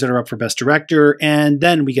filmmakers that are up for Best Director. And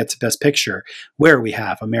then we get to Best Picture, where we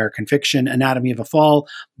have American Fiction, Anatomy of a Fall,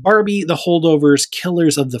 Barbie, The Holdovers,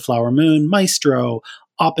 Killers of the Flower Moon, Maestro,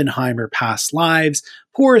 Oppenheimer, Past Lives,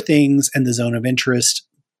 Poor Things, and The Zone of Interest.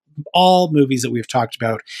 All movies that we've talked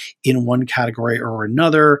about in one category or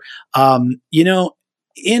another.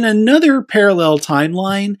 In another parallel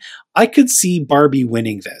timeline, I could see Barbie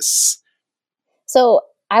winning this. So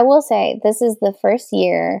I will say, this is the first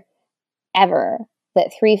year ever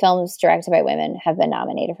that 3 films directed by women have been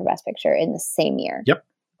nominated for Best Picture in the same year. Yep.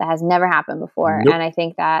 That has never happened before. Nope. And I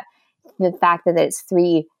think that the fact that it's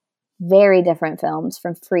 3 very different films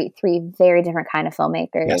from three very different kind of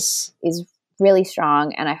filmmakers is really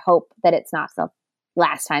strong. And I hope that it's not the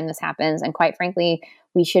last time this happens. And quite frankly,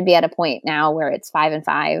 we should be at a point now where it's 5 and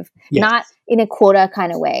 5, not in a quota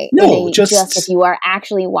kind of way. No, just if you are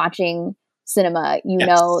actually watching cinema,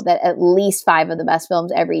 know that at least 5 of the best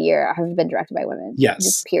films every year have been directed by women. Yes.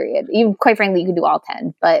 Just period. Even, quite frankly, you could do all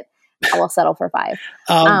 10, but I will settle for 5.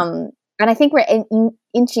 And I think we're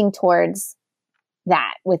inching towards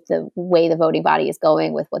that with the way the voting body is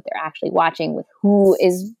going, with what they're actually watching, with who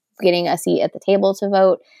is getting a seat at the table to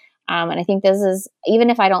vote. And I think this is, even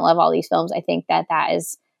if I don't love all these films, I think that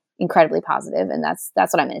is incredibly positive, and that's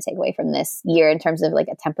what I'm going to take away from this year in terms of like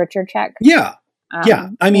a temperature check. Yeah.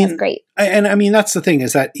 I mean, that's great. And I mean, that's the thing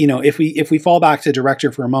is that, if we fall back to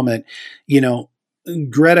director for a moment,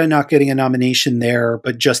 Greta not getting a nomination there,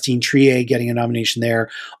 but Justine Triet getting a nomination there.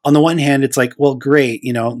 On the one hand, it's like, well, great,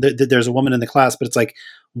 there's a woman in the class, but it's like,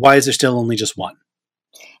 why is there still only just one?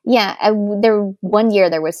 Yeah, there one year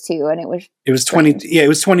there was 2, and it was 20. Yeah, it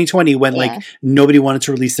was 2020 when like nobody wanted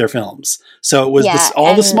to release their films. So it was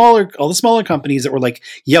all the smaller companies that were like,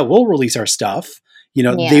 yeah, we'll release our stuff.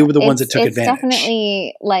 They were the ones that took advantage. It's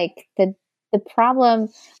definitely like the problem.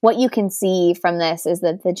 What you can see from this is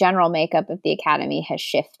that the general makeup of the Academy has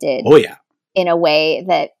shifted. Oh yeah, in a way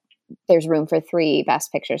that there's room for 3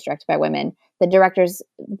 Best Pictures directed by women. The director's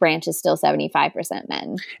branch is still 75%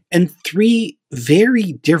 men. And 3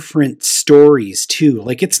 very different stories too.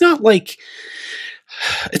 Like it's not like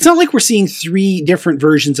we're seeing 3 different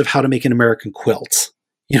versions of How to Make an American Quilt.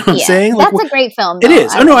 You know what I'm saying? Like, that's a great film. Though. It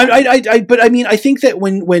is. Oh no, but I mean, I think that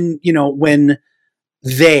when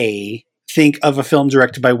they think of a film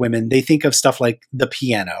directed by women, they think of stuff like The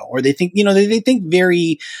Piano, or they think, they think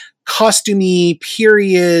very costumey,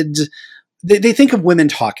 period. They think of women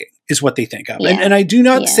talking is what they think of. Yeah. And I do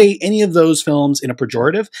not say any of those films in a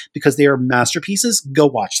pejorative, because they are masterpieces. Go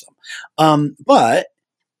watch them. But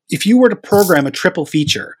if you were to program a triple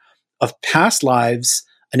feature of Past Lives,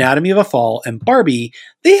 Anatomy of a Fall, and Barbie,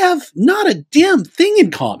 they have not a damn thing in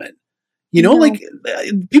common. Like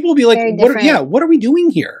people will be like, what are we doing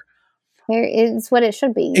here? It's what it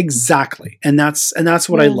should be. Exactly. And that's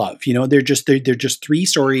what I love. They're just 3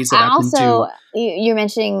 stories that happen to. You're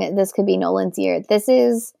mentioning this could be Nolan's year. This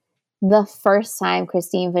is the first time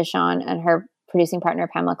Christine Vachon and her producing partner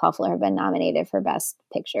Pamela Koffler have been nominated for Best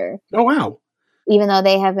Picture. Oh wow. Even though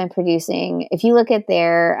they have been producing, if you look at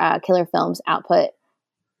their Killer Films output,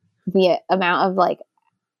 the amount of like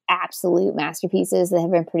absolute masterpieces that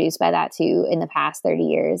have been produced by that too in the past 30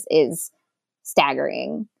 years is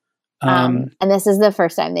staggering. And this is the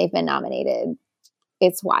first time they've been nominated.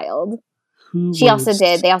 It's wild. They also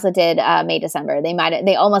did May December.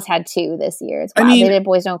 They almost had 2 this year. It's wild. They did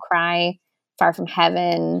Boys Don't Cry, Far From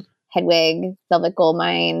Heaven, Hedwig, Velvet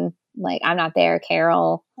Goldmine, like I'm Not There,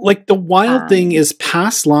 Carol. Like the wild thing is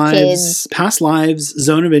Past Lives,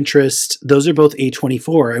 Zone of Interest. Those are both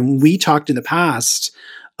A24, and we talked in the past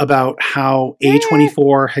about how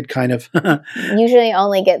A24 had kind of usually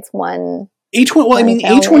only gets one.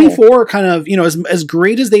 A24 kind of, as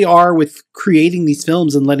great as they are with creating these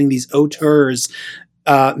films and letting these auteurs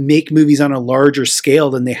make movies on a larger scale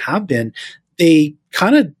than they have been, they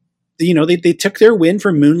kind of, they took their win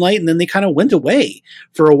from Moonlight, and then they kind of went away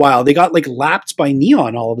for a while. They got like lapped by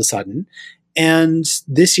Neon all of a sudden. And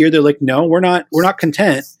this year they're like, no, we're not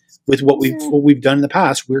content with what we've done in the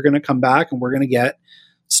past. We're going to come back and we're going to get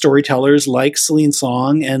storytellers like Celine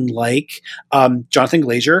Song and like Jonathan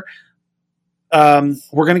Glazer.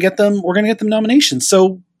 We're going to get them nominations.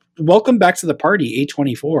 So welcome back to the party,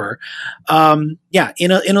 A24.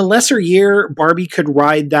 In a lesser year, Barbie could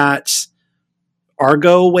ride that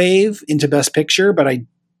Argo wave into Best Picture, but I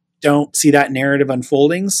don't see that narrative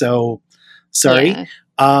unfolding. So sorry.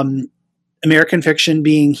 Yeah. American Fiction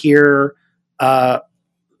being here,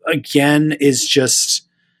 again, is just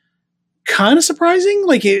kind of surprising.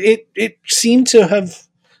 Like it seemed to have,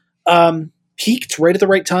 peaked right at the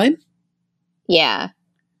right time. Yeah,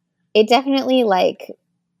 it definitely I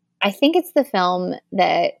think it's the film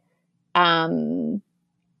that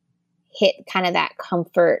hit kind of that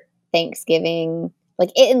comfort Thanksgiving,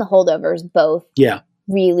 like it and The Holdovers both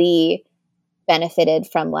really benefited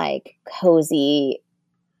from like cozy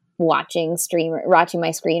watching my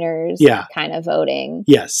screeners kind of voting.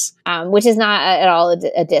 Yes. Which is not at all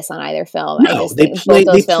a diss on either film. No, they play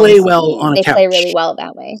well on a couch. They play really well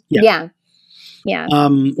that way. Yeah.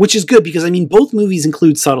 Which is good because both movies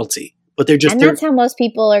include subtlety, but that's how most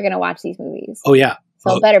people are going to watch these movies. Oh yeah.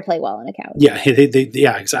 So it better play well on a couch. Yeah.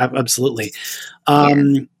 Absolutely.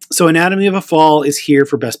 So Anatomy of a Fall is here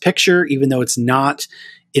for Best Picture, even though it's not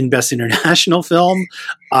in Best International Film.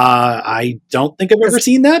 I don't think I've ever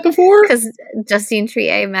seen that before. Because Justine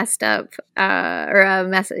Triet messed up,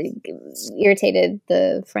 irritated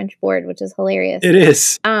the French board, which is hilarious. It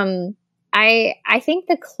is. I think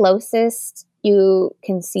the closest you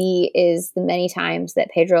can see is the many times that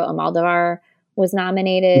Pedro Almodovar was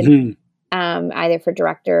nominated, either for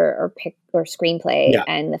director or screenplay,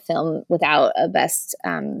 and the film without a best,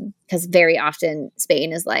 because very often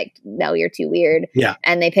Spain is like, no, you're too weird,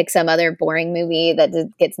 and they pick some other boring movie that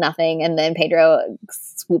gets nothing, and then Pedro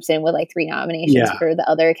swoops in with like 3 nominations for the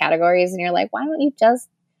other categories, and you're like, why don't you just?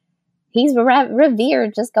 He's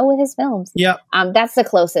revered. Just go with his films. Yeah. That's the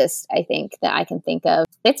closest I think that I can think of.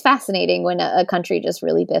 It's fascinating when a country just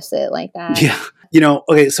really biffs it like that. Yeah.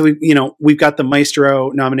 Okay. So we've got the Maestro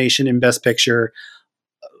nomination in Best Picture.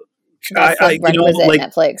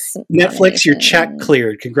 Netflix, your check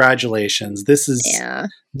cleared. Congratulations. This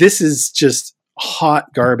is just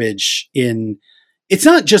hot garbage in it's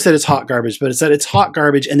not just that it's hot garbage, but it's that it's hot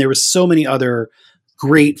garbage, and there was so many other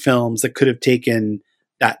great films that could have taken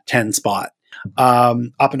that 10 spot.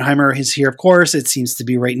 Oppenheimer is here, of course. It seems to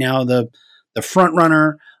be right now the front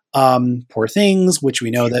runner. Poor Things, which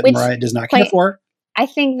we know that Mariah does not care for. I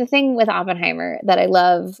think the thing with Oppenheimer that I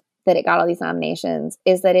love that it got all these nominations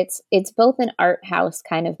is that it's both an art house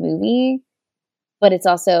kind of movie, but it's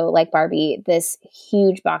also, like Barbie, this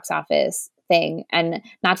huge box office thing. And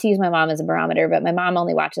not to use my mom as a barometer, but my mom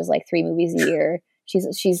only watches like 3 movies a year.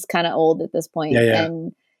 She's kind of old at this point,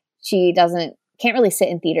 and she can't really sit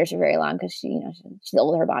in theaters for very long because she's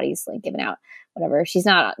old. Her body's like giving out, whatever. She's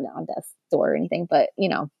not on death's door or anything, but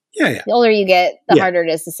the older you get, the harder it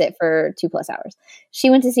is to sit for 2+ hours. She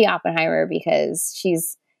went to see Oppenheimer because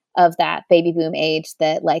she's of that baby boom age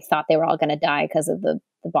that like thought they were all going to die because of the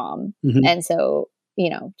bomb. Mm-hmm. And so, she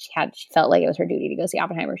felt like it was her duty to go see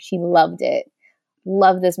Oppenheimer. She loved it.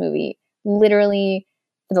 Loved this movie. Literally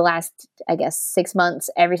for the last, I guess, 6 months,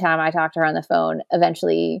 every time I talk to her on the phone,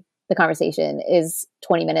 eventually the conversation is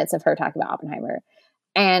 20 minutes of her talking about Oppenheimer.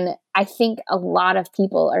 And I think a lot of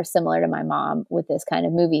people are similar to my mom with this kind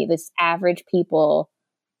of movie. This average people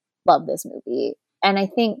love this movie. And I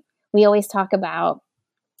think we always talk about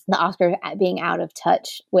the Oscars being out of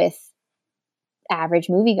touch with average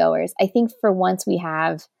moviegoers. I think for once we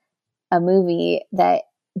have a movie that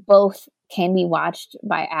both can be watched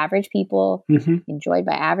by average people, mm-hmm. enjoyed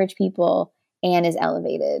by average people, and is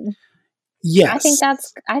elevated. Yes.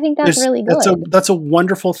 I think that's really good. That's a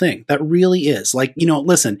wonderful thing. That really is. Like,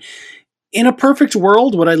 listen, in a perfect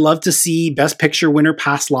world, would I love to see Best Picture winner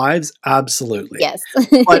Past Lives? Absolutely. Yes.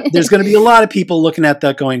 But there's going to be a lot of people looking at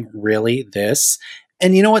that going, really, this?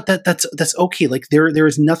 And you know what? That's okay. Like there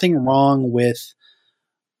is nothing wrong with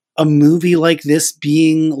a movie like this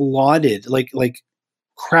being lauded, like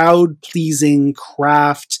crowd pleasing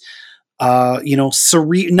craft,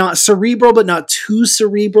 not cerebral, but not too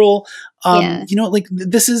cerebral. Like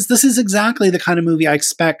this is exactly the kind of movie I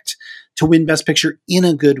expect to win Best Picture in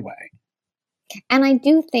a good way. And I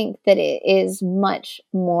do think that it is much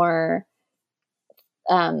more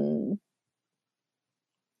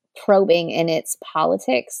probing in its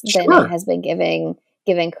politics than it has been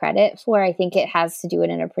given credit for. I think it has to do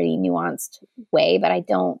it in a pretty nuanced way, but I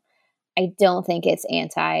don't think it's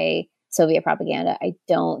anti-Soviet propaganda. I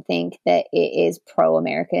don't think that it is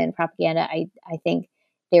pro-American propaganda. I think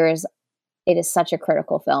it is such a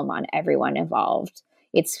critical film on everyone involved.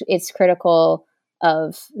 It's critical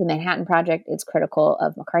of the Manhattan Project. It's critical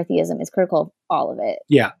of McCarthyism. It's critical of all of it.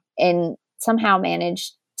 Yeah. And somehow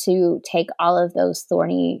managed to take all of those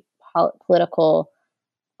thorny political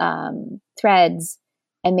threads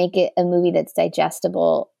and make it a movie that's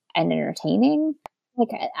digestible and entertaining. Like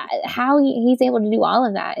how he's able to do all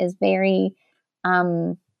of that is very,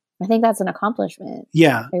 I think that's an accomplishment.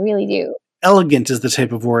 Yeah. I really do. Elegant is the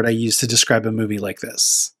type of word I use to describe a movie like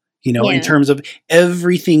this, in terms of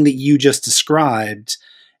everything that you just described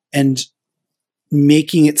and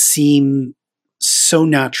making it seem so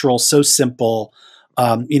natural, so simple.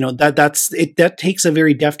 That takes a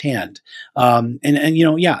very deft hand.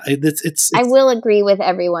 It's I will agree with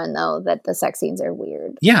everyone though, that the sex scenes are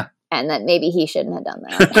weird. Yeah. And that maybe he shouldn't have done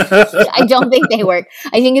that. I don't think they work.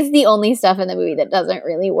 I think it's the only stuff in the movie that doesn't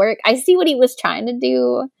really work. I see what he was trying to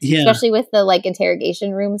do, especially with the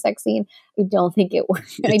interrogation room sex scene. I don't think it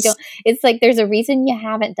works. It's like there's a reason you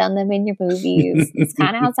haven't done them in your movies. It's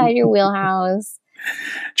kind of outside your wheelhouse.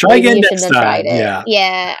 Try again next time. Yeah.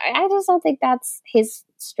 I just don't think that's his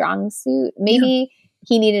strong suit. Maybe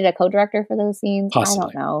he needed a co-director for those scenes. Possibly. I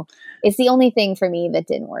don't know. It's the only thing for me that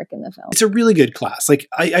didn't work in the film. It's a really good class. Like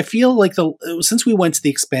I feel like since we went to the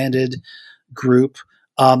expanded group,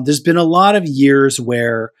 there's been a lot of years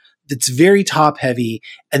where it's very top heavy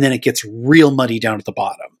and then it gets real muddy down at the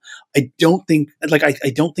bottom. I don't think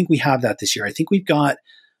we have that this year. I think we've got,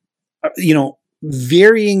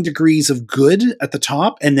 varying degrees of good at the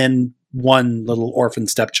top and then one little orphan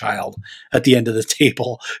stepchild at the end of the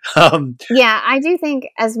table. I do think,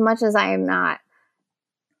 as much as I am not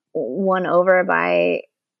won over by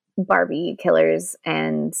Barbie Killers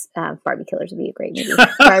and Barbie Killers would be a great movie.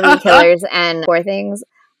 Barbie Killers and Poor Things,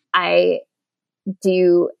 I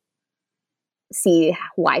do see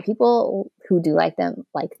why people who do like them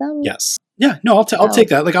like them. Yes. Yeah, no, I'll take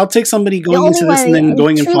that. Like, I'll take somebody going into this and then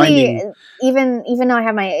going truly, and finding. Even though I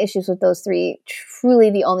have my issues with those three, truly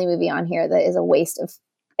the only movie on here that is a waste of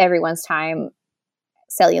everyone's time,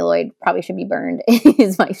 celluloid, probably should be burned,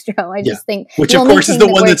 is Maestro. I just think, which of course is the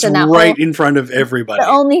one that's right in front of everybody. The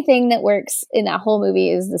only thing that works in that whole movie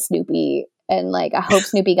is the Snoopy And like, I hope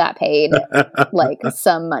Snoopy got paid like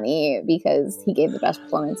some money because he gave the best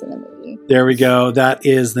performance in the movie. There we go. That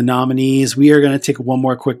is the nominees. We are going to take one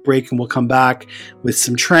more quick break and we'll come back with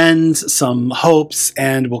some trends, some hopes,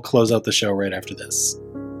 and we'll close out the show right after this.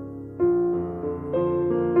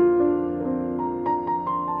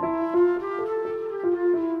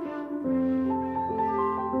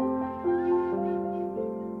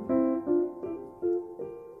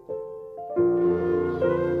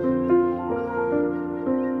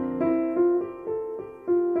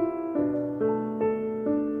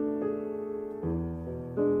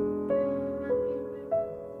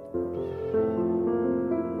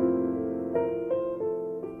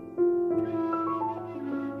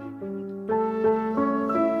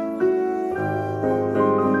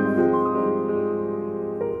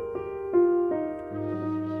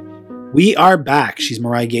 We are back. She's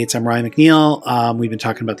Mariah Gates. I'm Ryan McNeil. We've been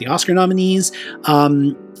talking about the Oscar nominees.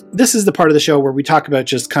 This is the part of the show where we talk about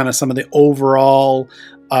just kind of some of the overall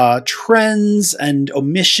trends and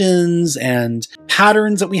omissions and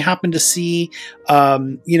patterns that we happen to see.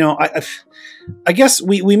 I guess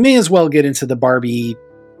we may as well get into the Barbie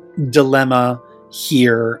dilemma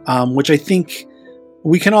here, which I think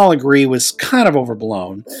we can all agree was kind of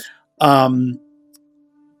overblown.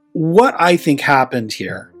 What I think happened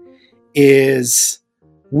here is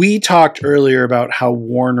we talked earlier about how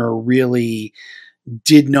Warner really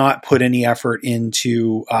did not put any effort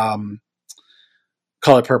into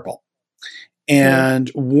Color Purple.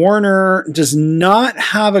 And Warner does not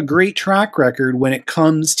have a great track record when it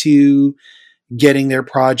comes to getting their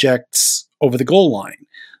projects over the goal line.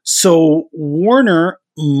 So Warner,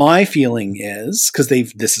 my feeling is, because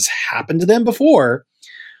this has happened to them before,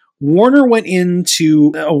 Warner went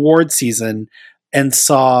into award season and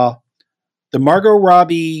saw the Margot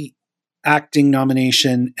Robbie acting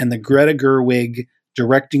nomination and the Greta Gerwig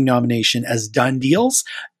directing nomination as done deals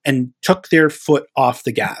and took their foot off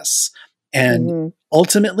the gas. And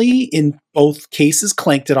ultimately, in both cases,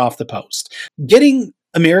 clanked it off the post. Getting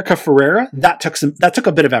America Ferrera, that took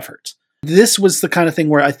a bit of effort. This was the kind of thing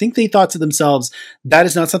where I think they thought to themselves, that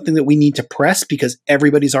is not something that we need to press because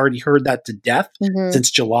everybody's already heard that to death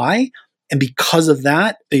since July. And because of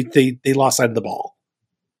that, they lost sight of the ball.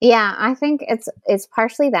 Yeah, I think it's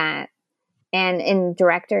partially that. And in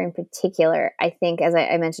director in particular, I think, as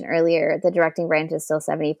I mentioned earlier, the directing branch is still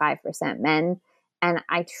 75% men. And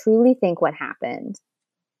I truly think what happened,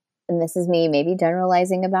 and this is me maybe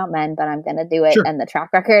generalizing about men, but I'm going to do it. Sure. And the track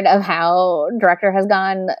record of how director has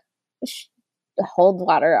gone hold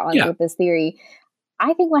water on with this theory.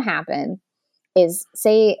 I think what happened is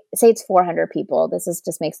say it's 400 people. This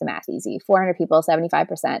just makes the math easy. 400 people,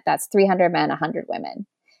 75%. That's 300 men, 100 women.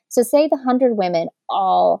 So say the 100 women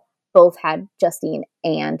all both had Justine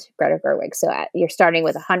and Greta Gerwig. So you're starting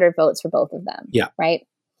with 100 votes for both of them. Yeah. Right.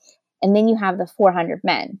 And then you have the 400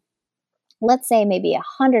 men. Let's say maybe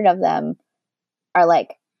 100 of them are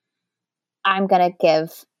like, I'm going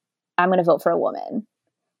to vote for a woman,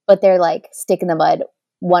 but they're like stick in the mud,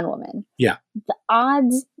 one woman. Yeah. The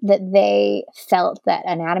odds that they felt that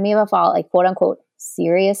Anatomy of a Fall, like quote unquote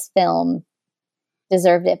serious film,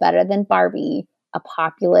 deserved it better than Barbie, a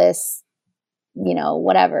populist,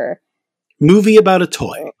 whatever movie about a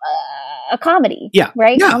toy, a comedy. Yeah.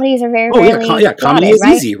 Right. Yeah. Comedies are very rarely. Comedy is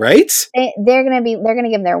right? easy, right? They're going to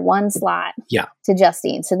give their one slot. Yeah. To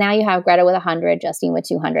Justine. So now you have Greta with 100, Justine with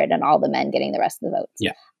 200, and all the men getting the rest of the votes.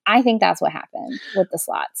 Yeah. I think that's what happened with the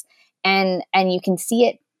slots, and you can see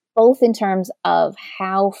it both in terms of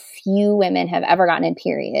how few women have ever gotten in.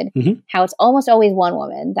 Period. How it's almost always one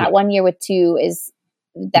woman. That 1 year with two is.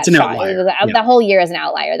 That's an outlier. That whole year is an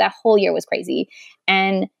outlier. That whole year was crazy.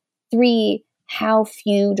 And 3, how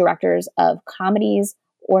few directors of comedies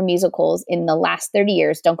or musicals in the last 30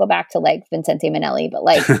 years, don't go back to like Vincente Minnelli, but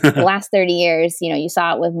like the last 30 years, you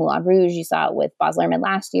saw it with Moulin Rouge, you saw it with Baz Luhrmann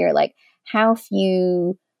last year, like how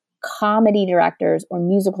few comedy directors or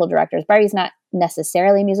musical directors. Barbie's not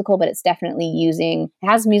necessarily musical, but it's definitely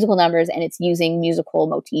has musical numbers and it's using musical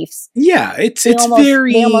motifs. Yeah, they almost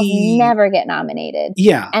never get nominated.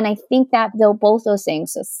 Yeah. And I think that though both those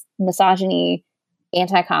things, so misogyny,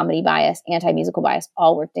 anti-comedy bias, anti-musical bias,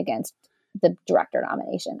 all worked against the director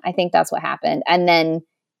nomination. I think that's what happened. And then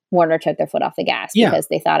Warner took their foot off the gas because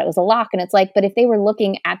they thought it was a lock. And it's like, but if they were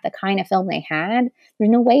looking at the kind of film they had,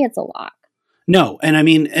 there's no way it's a lock. No. And I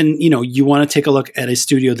mean, you want to take a look at a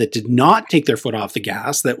studio that did not take their foot off the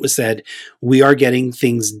gas, that was said, we are getting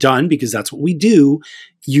things done because that's what we do.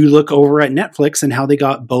 You look over at Netflix and how they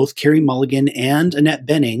got both Carey Mulligan and Annette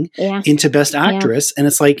Bening into Best Actress. And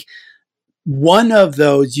it's like, one of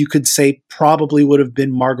those you could say probably would have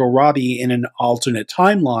been Margot Robbie in an alternate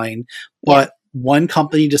timeline, but one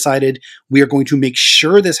company decided we are going to make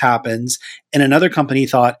sure this happens, and another company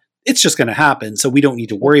thought it's just going to happen, so we don't need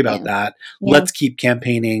to worry about that. Let's keep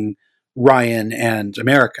campaigning Ryan and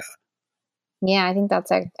America. Yeah, I think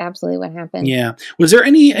that's absolutely what happened. Yeah. Was there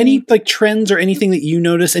any like trends or anything that you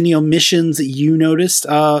noticed, any omissions that you noticed?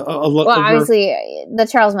 Obviously, the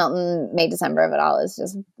Charles Melton May December of it all is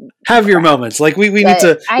just have your moments. Like we need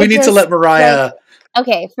to let Mariah. Like,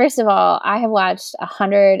 okay, first of all, I have watched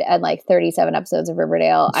 137 episodes of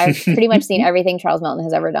Riverdale. I've pretty much seen everything Charles Melton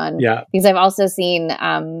has ever done. Yeah, because I've also seen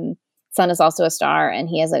Sun Is Also a Star, and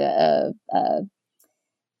he has a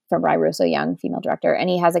from Rai Russo Young, female director, and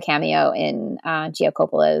he has a cameo in Gia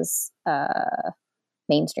Coppola's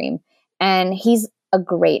Mainstream, and he's a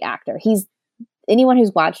great actor. Anyone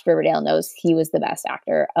who's watched Riverdale knows he was the best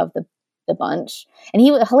actor of the bunch, and he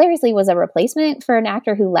hilariously was a replacement for an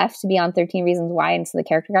actor who left to be on 13 Reasons Why, and so the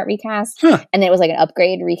character got recast, and then it was like an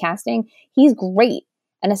upgrade recasting. He's great,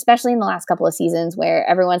 and especially in the last couple of seasons where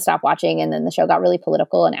everyone stopped watching, and then the show got really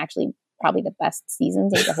political, and actually probably the best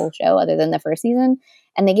seasons of the whole show other than the first season,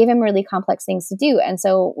 and they gave him really complex things to do. And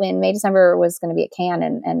so when May December was going to be at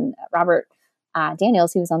Cannes, and Robert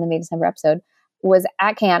Daniels, who was on the May December episode, was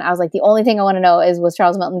at Cannes, I was like, the only thing I want to know is, was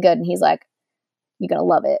Charles Melton good? And he's like, you're gonna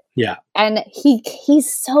love it. Yeah. And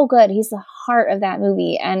he's so good. He's the heart of that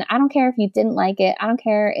movie. And I don't care if you didn't like it. I don't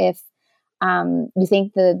care if you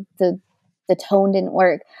think the tone didn't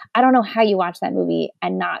work. I don't know how you watch that movie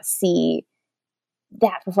and not see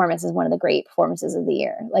that performance is one of the great performances of the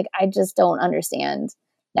year. Like, I just don't understand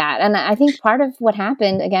that. And I think part of what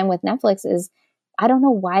happened again with Netflix is, I don't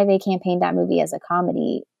know why they campaigned that movie as a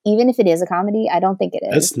comedy. Even if it is a comedy, I don't think it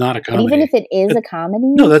is. It's not a comedy. But even if it is a comedy,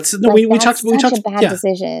 we talked a bad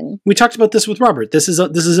decision. We talked about this with Robert. This is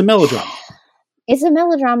a melodrama. It's a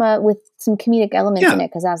melodrama with some comedic elements in it,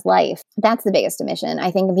 because that's life. That's the biggest omission. I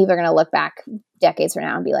think people are going to look back decades from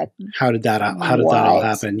now and be like, how did that all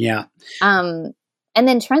happen? Yeah. And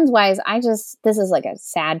then trends wise, this is like a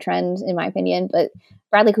sad trend in my opinion, but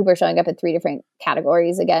Bradley Cooper showing up in 3 different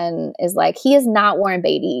categories again is like, he is not Warren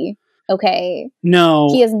Beatty. Okay. No,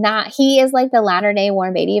 he is not. He is like the latter day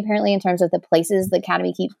Warren Beatty, apparently, in terms of the places the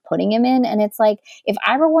Academy keeps putting him in. And it's like, if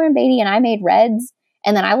I were Warren Beatty and I made Reds,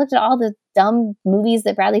 and then I looked at all the dumb movies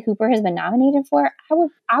that Bradley Cooper has been nominated for,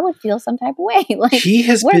 I would feel some type of way. Like,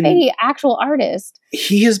 Warren Beatty, actual artist.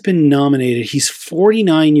 He has been nominated. He's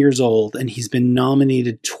 49 years old, and he's been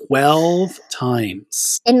nominated 12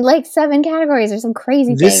 times in like 7 categories or some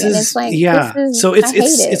crazy thing. And it's like, so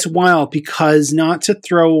it's wild, because, not to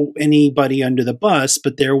throw anybody under the bus,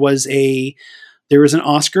 but there was an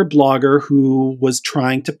Oscar blogger who was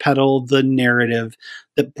trying to peddle the narrative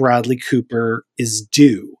that Bradley Cooper is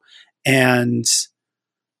due. And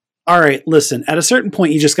all right, listen, at a certain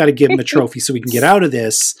point, you just got to give him a trophy so we can get out of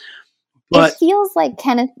this. But it feels like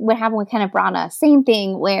what happened with Kenneth Branagh. Same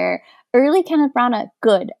thing, where early Kenneth Branagh,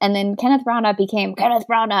 good. And then Kenneth Branagh became Kenneth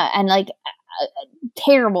Branagh and like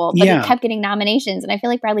terrible, but he kept getting nominations. And I feel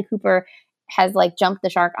like Bradley Cooper has like jumped the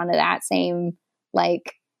shark onto that same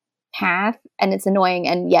like path, and it's annoying.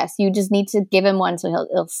 And yes, you just need to give him one so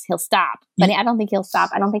he'll stop. But I don't think he'll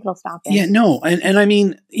stop. I don't think it'll stop him. Yeah, no, and I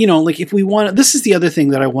mean, like, if we want, this is the other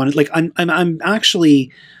thing that I wanted. Like, I'm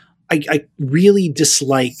actually, I really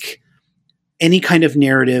dislike any kind of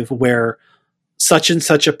narrative where such and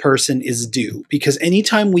such a person is due, because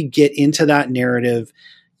anytime we get into that narrative,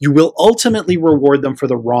 you will ultimately reward them for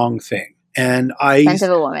the wrong thing. And Scent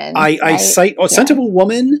of a Woman. I cite Scent of a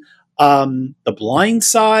Woman. The Blind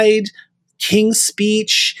Side, King's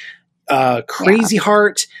Speech, Crazy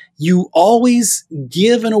Heart. You always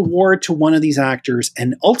give an award to one of these actors,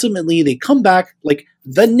 and ultimately they come back like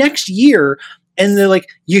the next year and they're like,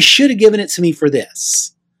 you should have given it to me for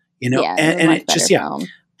this, and it just, film.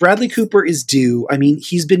 Bradley Cooper is due. I mean,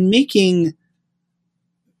 he's been making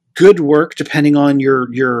good work, depending on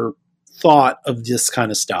your thought of this kind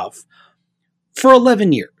of stuff, for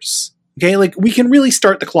 11 years. Okay, like, we can really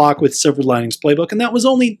start the clock with Silver Linings Playbook, and that was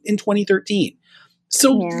only in 2013.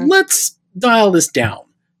 So let's dial this down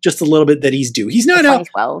just a little bit, that he's due. He's not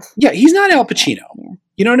Al. Yeah, he's not Al Pacino. Yeah.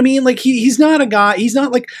 You know what I mean? Like, he's not a guy. He's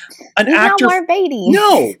not like an actor. Not Warren Beatty.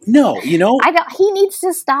 No. He needs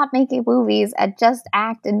to stop making movies and just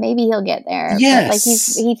act, and maybe he'll get there. Yes. But, like,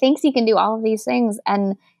 he thinks he can do all of these things,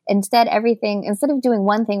 and instead of doing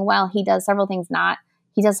one thing well, he does several things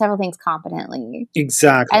competently.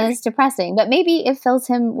 Exactly. And it's depressing, but maybe it fills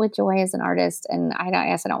him with joy as an artist. And I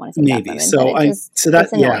guess I don't want to say maybe. That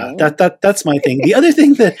that's my thing. The other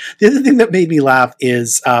thing that made me laugh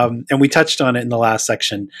is, and we touched on it in the last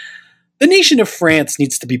section, the nation of France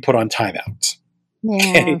needs to be put on timeout. Yeah.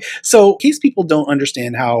 Okay. So, in case people don't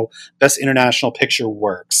understand how Best International Picture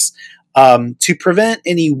works, to prevent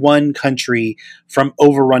any one country from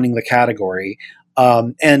overrunning the category,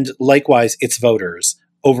 and likewise its voters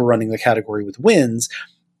overrunning the category with wins,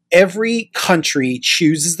 every country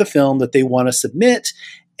chooses the film that they want to submit,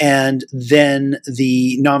 and then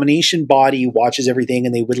the nomination body watches everything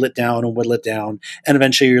and they whittle it down and whittle it down, and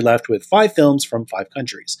eventually you're left with 5 films from 5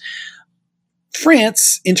 countries.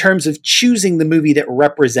 France, in terms of choosing the movie that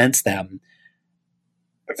represents them,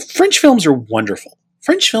 French films are wonderful.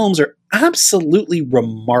 French films are absolutely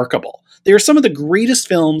remarkable. They are some of the greatest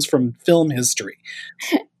films from film history.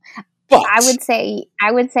 But I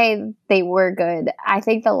would say they were good. I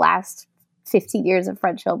think the last 15 years of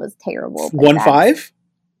French film is terrible. 1-5?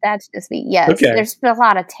 That's just me. Yes, Okay. There's been a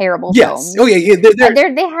lot of terrible Yes. films. Oh yeah.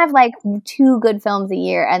 They have like 2 good films a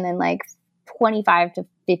year, and then like 25 to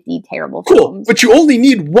 50 terrible cool, films. but you only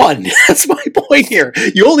need one. That's my point here.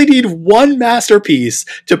 You only need one masterpiece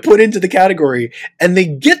to put into the category, and they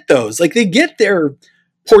get those. Like, they get their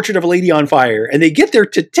Portrait of a Lady on Fire, and they get their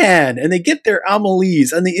Titane, and they get their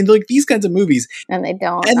Amelie's, and like these kinds of movies, and they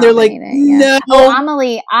don't. And they're like, no. Oh,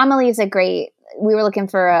 Amelie is a great. We were looking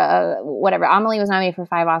for a whatever. Amelie was nominated for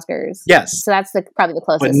 5 Oscars. Yes, so that's probably the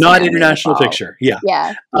closest. But not international picture. Yeah.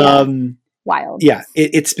 Wild. Yeah,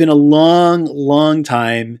 it's been a long, long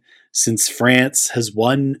time since France has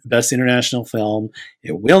won Best International Film.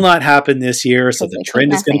 It will not happen this year, so the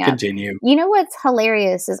trend is going to continue. You know what's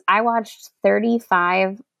hilarious is I watched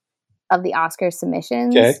 35 of the Oscar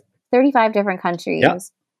submissions, 35 different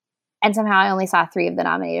countries, and somehow I only saw 3 of the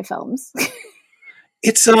nominated films.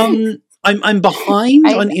 It's I'm behind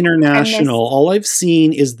on international. All I've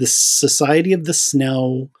seen is the Society of the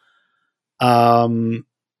Snow.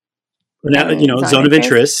 Zone of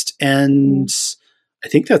Interest, and I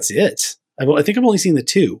think that's it. I think I've only seen the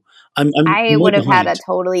 2. I would have had a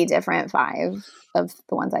totally different 5 of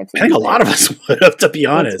the ones I've seen. I think a lot of us would have, to be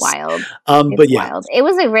honest. It's wild. Wild. It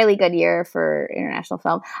was a really good year for international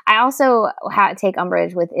film. I also had to take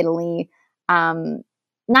umbrage with Italy.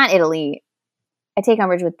 Not Italy. I take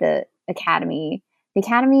umbrage with the Academy. The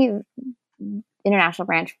Academy International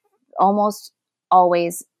Branch almost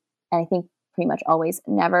always, and I think pretty much always,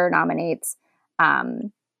 never nominates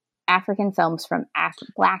African films from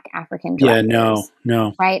Black African directors. Yeah,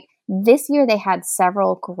 no. Right? This year they had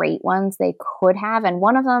several great ones they could have, and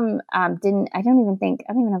one of them didn't. I don't even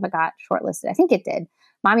know if it got shortlisted. I think it did.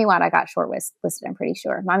 Mami Wata got shortlisted, I'm pretty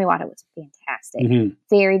sure. Mami Wata was fantastic. Mm-hmm.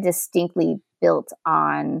 Very distinctly built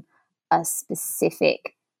on a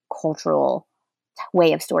specific cultural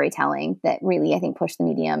way of storytelling that really, I think, pushed the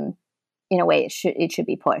medium in a way it should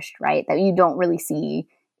be pushed, right? That you don't really see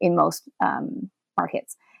in most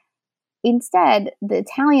markets. Instead, the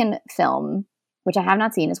Italian film, which I have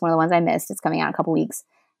not seen, is one of the ones I missed. It's coming out in a couple weeks.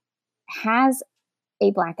 Has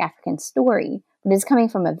a Black African story, but is coming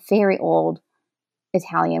from a very old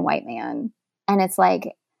Italian white man. And it's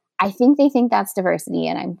like, I think they think that's diversity,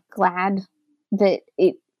 and I'm glad that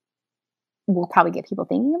it will probably get people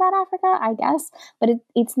thinking about Africa, I guess. But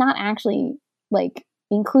it's not actually like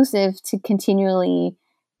inclusive to continually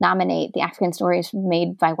nominate the African stories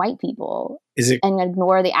made by white people and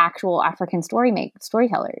ignore the actual African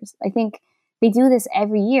storytellers. I think they do this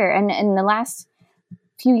every year, and in the last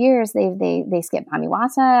few years they skipped Mami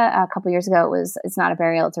Wata. A couple years ago It's Not a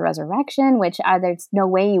Burial, It's a Resurrection, which there's no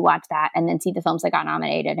way you watch that and then see the films that got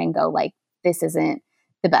nominated and go like, this isn't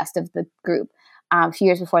the best of the group. A few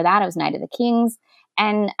years before that it was Night of the Kings.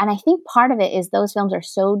 And I think part of it is those films are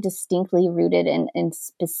so distinctly rooted and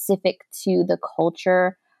specific to the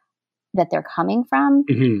culture that they're coming from.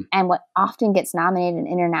 Mm-hmm. And what often gets nominated in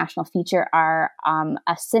international feature are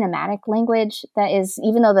a cinematic language that is,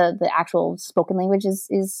 even though the actual spoken language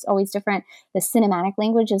is always different, the cinematic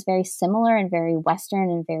language is very similar and very Western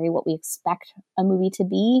and very what we expect a movie to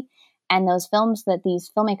be. And those films that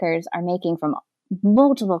these filmmakers are making from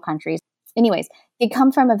multiple countries, anyways, they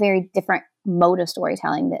come from a very different mode of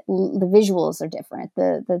storytelling. That the visuals are different,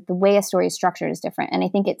 the way a story is structured is different, and I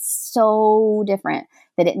think it's so different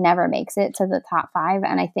that it never makes it to the top 5.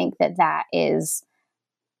 And I think that is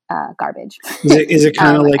garbage. Is it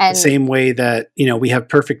kind of like the same way that we have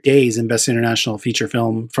Perfect Days in Best International Feature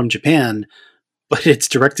Film from Japan, but it's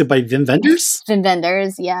directed by Wim Wenders? Wim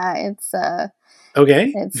Wenders, yeah, it's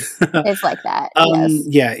okay. It's like that. Yes.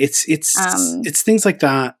 Yeah, it's things like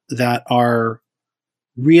that are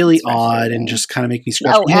really odd and just kind of make me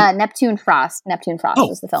scratch my head. Neptune Frost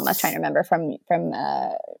was the film I was trying to remember from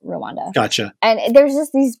Rwanda. Gotcha. And there's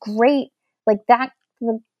just these great, like that,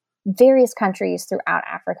 the various countries throughout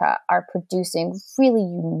Africa are producing really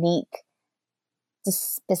unique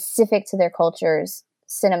specific to their cultures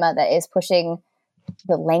cinema that is pushing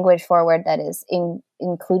the language forward, that is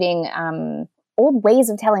including old ways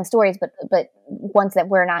of telling stories, but ones that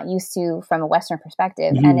we're not used to from a Western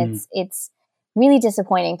perspective. Mm-hmm. And it's really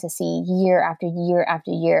disappointing to see year after year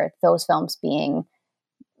after year those films being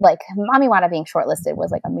like Mamiwata being shortlisted was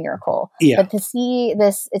like a miracle. Yeah. But to see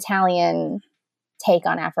this Italian take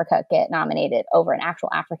on Africa get nominated over an actual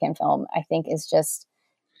African film, I think is just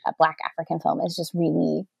a Black African film is just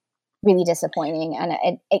really, really disappointing,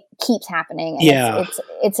 and it keeps happening. And Yeah.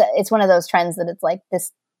 it's one of those trends that it's like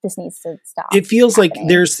this needs to stop. It feels happening. like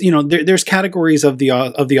there's, there's categories of the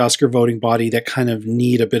Oscar voting body that kind of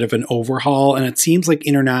need a bit of an overhaul, and it seems like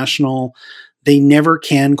international, they never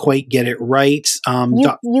can quite get it right.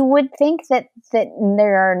 You would think that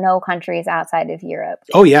there are no countries outside of Europe.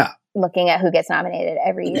 Oh yeah, looking at who gets nominated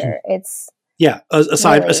every year. It's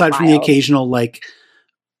aside really from the occasional, like,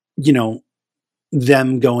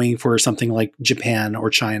 them going for something like Japan or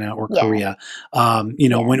China or Korea, when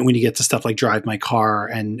you get to stuff like Drive My Car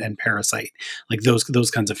and Parasite, like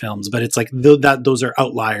those kinds of films. But it's like those are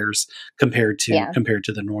outliers compared to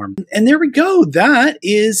the norm. And there we go. That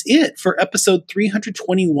is it for episode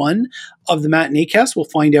 321 of the Matinee Cast. We'll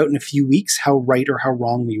find out in a few weeks how right or how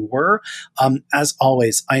wrong we were. As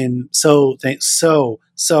always, I am so thankful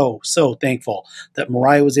that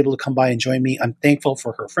Mariah was able to come by and join me. I'm thankful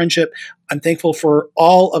for her friendship. I'm thankful for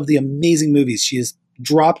all of the amazing movies she has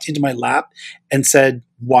dropped into my lap and said,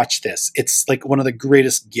 watch this. It's like one of the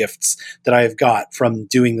greatest gifts that I have got from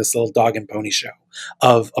doing this little dog and pony show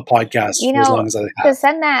of a podcast for as long as I have. To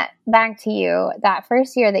send that back to you, that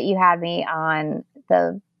first year that you had me on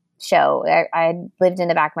the show, I lived in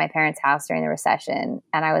the back of my parents' house during the recession,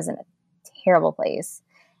 and I was in a terrible place.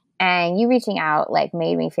 And you reaching out like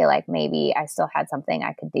made me feel like maybe I still had something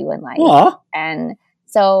I could do in life. Aww. And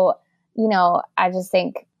so, I just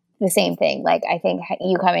think the same thing. Like, I think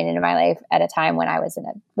you coming into my life at a time when I was in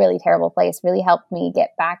a really terrible place really helped me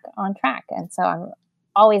get back on track. And so I'm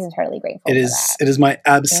always eternally grateful for that. It is my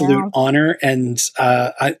absolute honor. And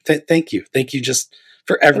thank you. Thank you just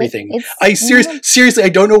for everything. Seriously, I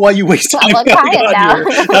don't know why you wasted time on here.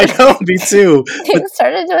 I know, me too. It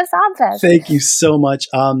started to a sob fest. Thank you so much.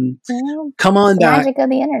 Come on back. Magic of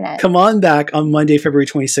the internet. Come on back on Monday, February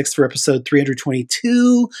 26th for episode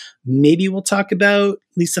 322. Maybe we'll talk about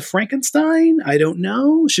Lisa Frankenstein. I don't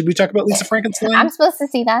know. Should we talk about Lisa Frankenstein? I'm supposed to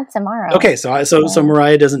see that tomorrow. Okay, so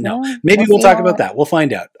Mariah doesn't know. Maybe we'll talk about that. We'll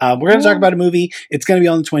find out. We're going to talk about a movie. It's going to be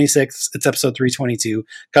on the 26th. It's episode 322.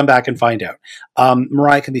 Come back and find out.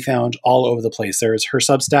 Mariah can be found all over the place. There's her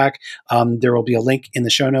Substack. There will be a link in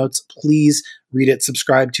the show notes. Please read it,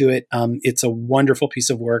 subscribe to it. It's a wonderful piece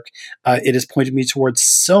of work. It has pointed me towards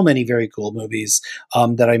so many very cool movies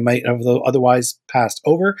that I might have otherwise passed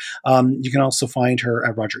over. You can also find her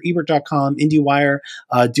at RogerEbert.com, IndieWire,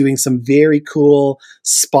 doing some very cool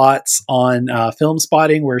spots on Film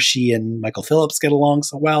Spotting where she and Michael Phillips get along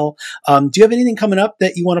so well. Do you have anything coming up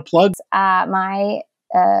that you want to plug? My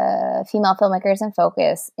Female Filmmakers in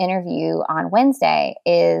Focus interview on Wednesday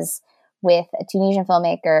is with a Tunisian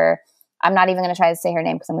filmmaker. I'm not even going to try to say her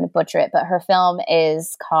name because I'm going to butcher it, but her film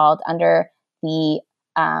is called Under the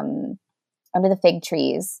Fig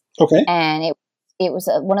Trees. Okay. And it was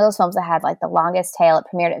one of those films that had like the longest tail. It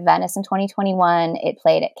premiered at Venice in 2021. It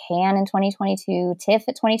played at Cannes in 2022, TIFF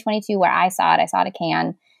at 2022, where I saw it. I saw it at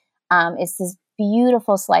Cannes. It's this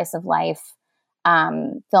beautiful slice of life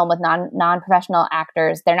film with non-professional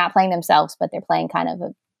actors. They're not playing themselves, but they're playing kind of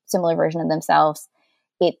a similar version of themselves.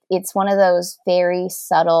 It's one of those very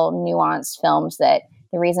subtle, nuanced films that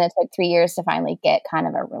the reason it took 3 years to finally get kind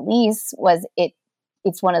of a release was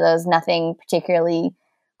it's one of those nothing particularly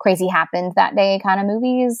crazy happened that day kind of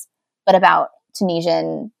movies, but about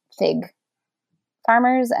Tunisian fig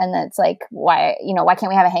farmers. And that's like, why can't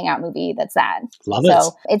we have a hangout movie that's that? Love it.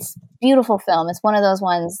 So it's beautiful film. It's one of those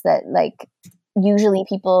ones that like usually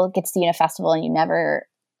people get to see in a festival and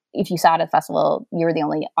if you saw it at a festival, you were the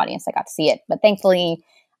only audience that got to see it. But thankfully,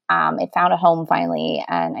 it found a home finally.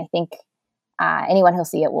 And I think anyone who'll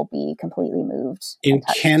see it will be completely moved. In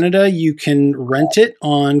Canada, you can rent it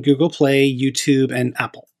on Google Play, YouTube, and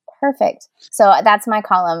Apple. Perfect. So that's my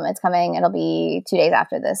column. It's coming. It'll be 2 days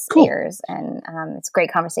after this airs. And it's a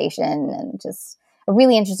great conversation and just a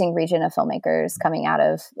really interesting region of filmmakers coming out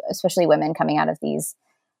of, especially women coming out of these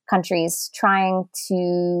countries, trying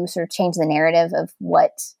to sort of change the narrative of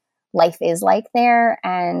what life is like there.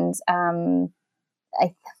 And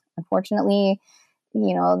unfortunately,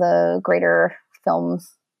 the greater film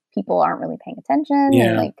people aren't really paying attention. Yeah.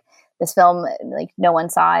 And like this film, like no one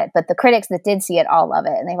saw it, but the critics that did see it all love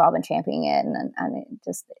it, and they've all been championing it, and it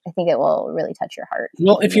just, I think it will really touch your heart.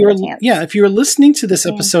 Well, if you were listening to this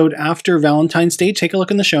episode after Valentine's Day, take a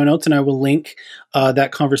look in the show notes, and I will link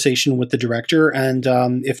that conversation with the director. And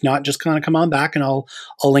if not, just kind of come on back, and I'll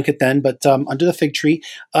link it then. But Under the Fig Tree,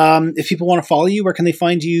 if people want to follow you, where can they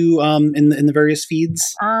find you in the various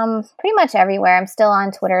feeds? Pretty much everywhere. I'm still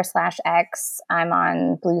on Twitter/X. I'm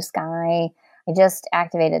on Blue Sky. I just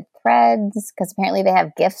activated Threads because apparently they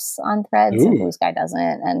have GIFs on Threads and Blue Sky doesn't,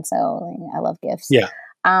 and so I love GIFs. Yeah.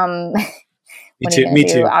 Me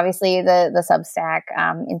too. Obviously, the Substack,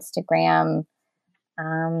 Instagram,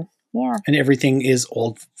 yeah. And everything is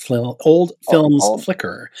Old Films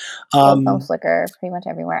Flickr. Old Films Flickr, pretty much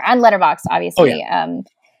everywhere, and Letterboxd, obviously. I'm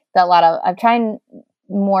trying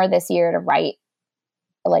more this year to write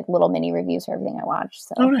like little mini reviews for everything I watch.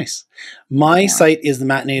 So. Oh, nice. My site is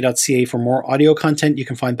thematinee.ca for more audio content. You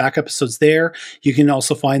can find back episodes there. You can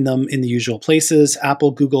also find them in the usual places: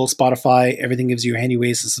 Apple, Google, Spotify. Everything gives you handy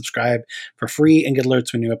ways to subscribe for free and get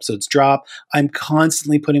alerts when new episodes drop. I'm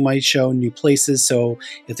constantly putting my show in new places. So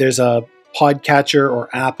if there's a podcatcher or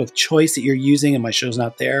app of choice that you're using and my show's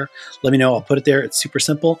not there, let me know. I'll put it there. It's super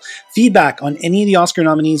simple. Feedback on any of the Oscar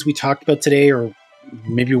nominees we talked about today, or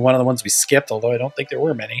maybe one of the ones we skipped, although I don't think there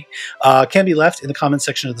were many, can be left in the comments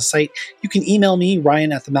section of the site. You can email me,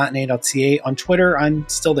 ryan@thematinee.ca. On Twitter, I'm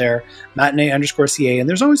still there, matinee_ca. And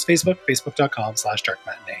there's always Facebook,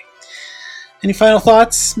 facebook.com/darkmatinee. Any final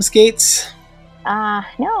thoughts, Ms. Gates?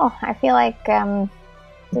 No, I feel like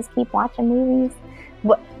just keep watching movies.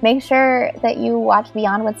 Make sure that you watch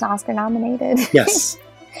beyond what's Oscar nominated. Yes.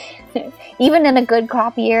 Even in a good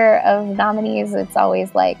crop year of nominees, it's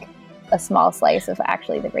always like a small slice of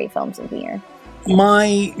actually the great films of the year.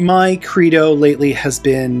 My credo lately has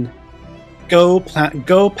been go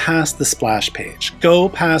past the splash page. Go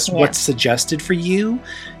past what's suggested for you.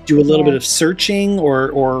 Do a little bit of searching,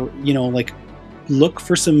 or like look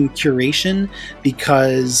for some curation,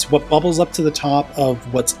 because what bubbles up to the top of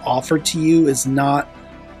what's offered to you it's not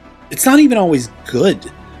even always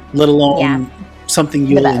good, let alone something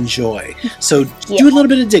you'll enjoy. So do a little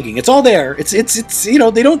bit of digging. It's all there. It's they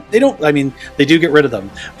don't I mean, they do get rid of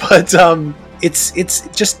them, but it's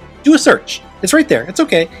just do a search. It's right there. It's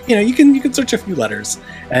okay. You can search a few letters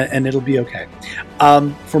and it'll be okay.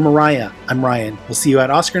 For Mariah, I'm Ryan. We'll see you at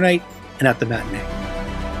Oscar night and at the matinee.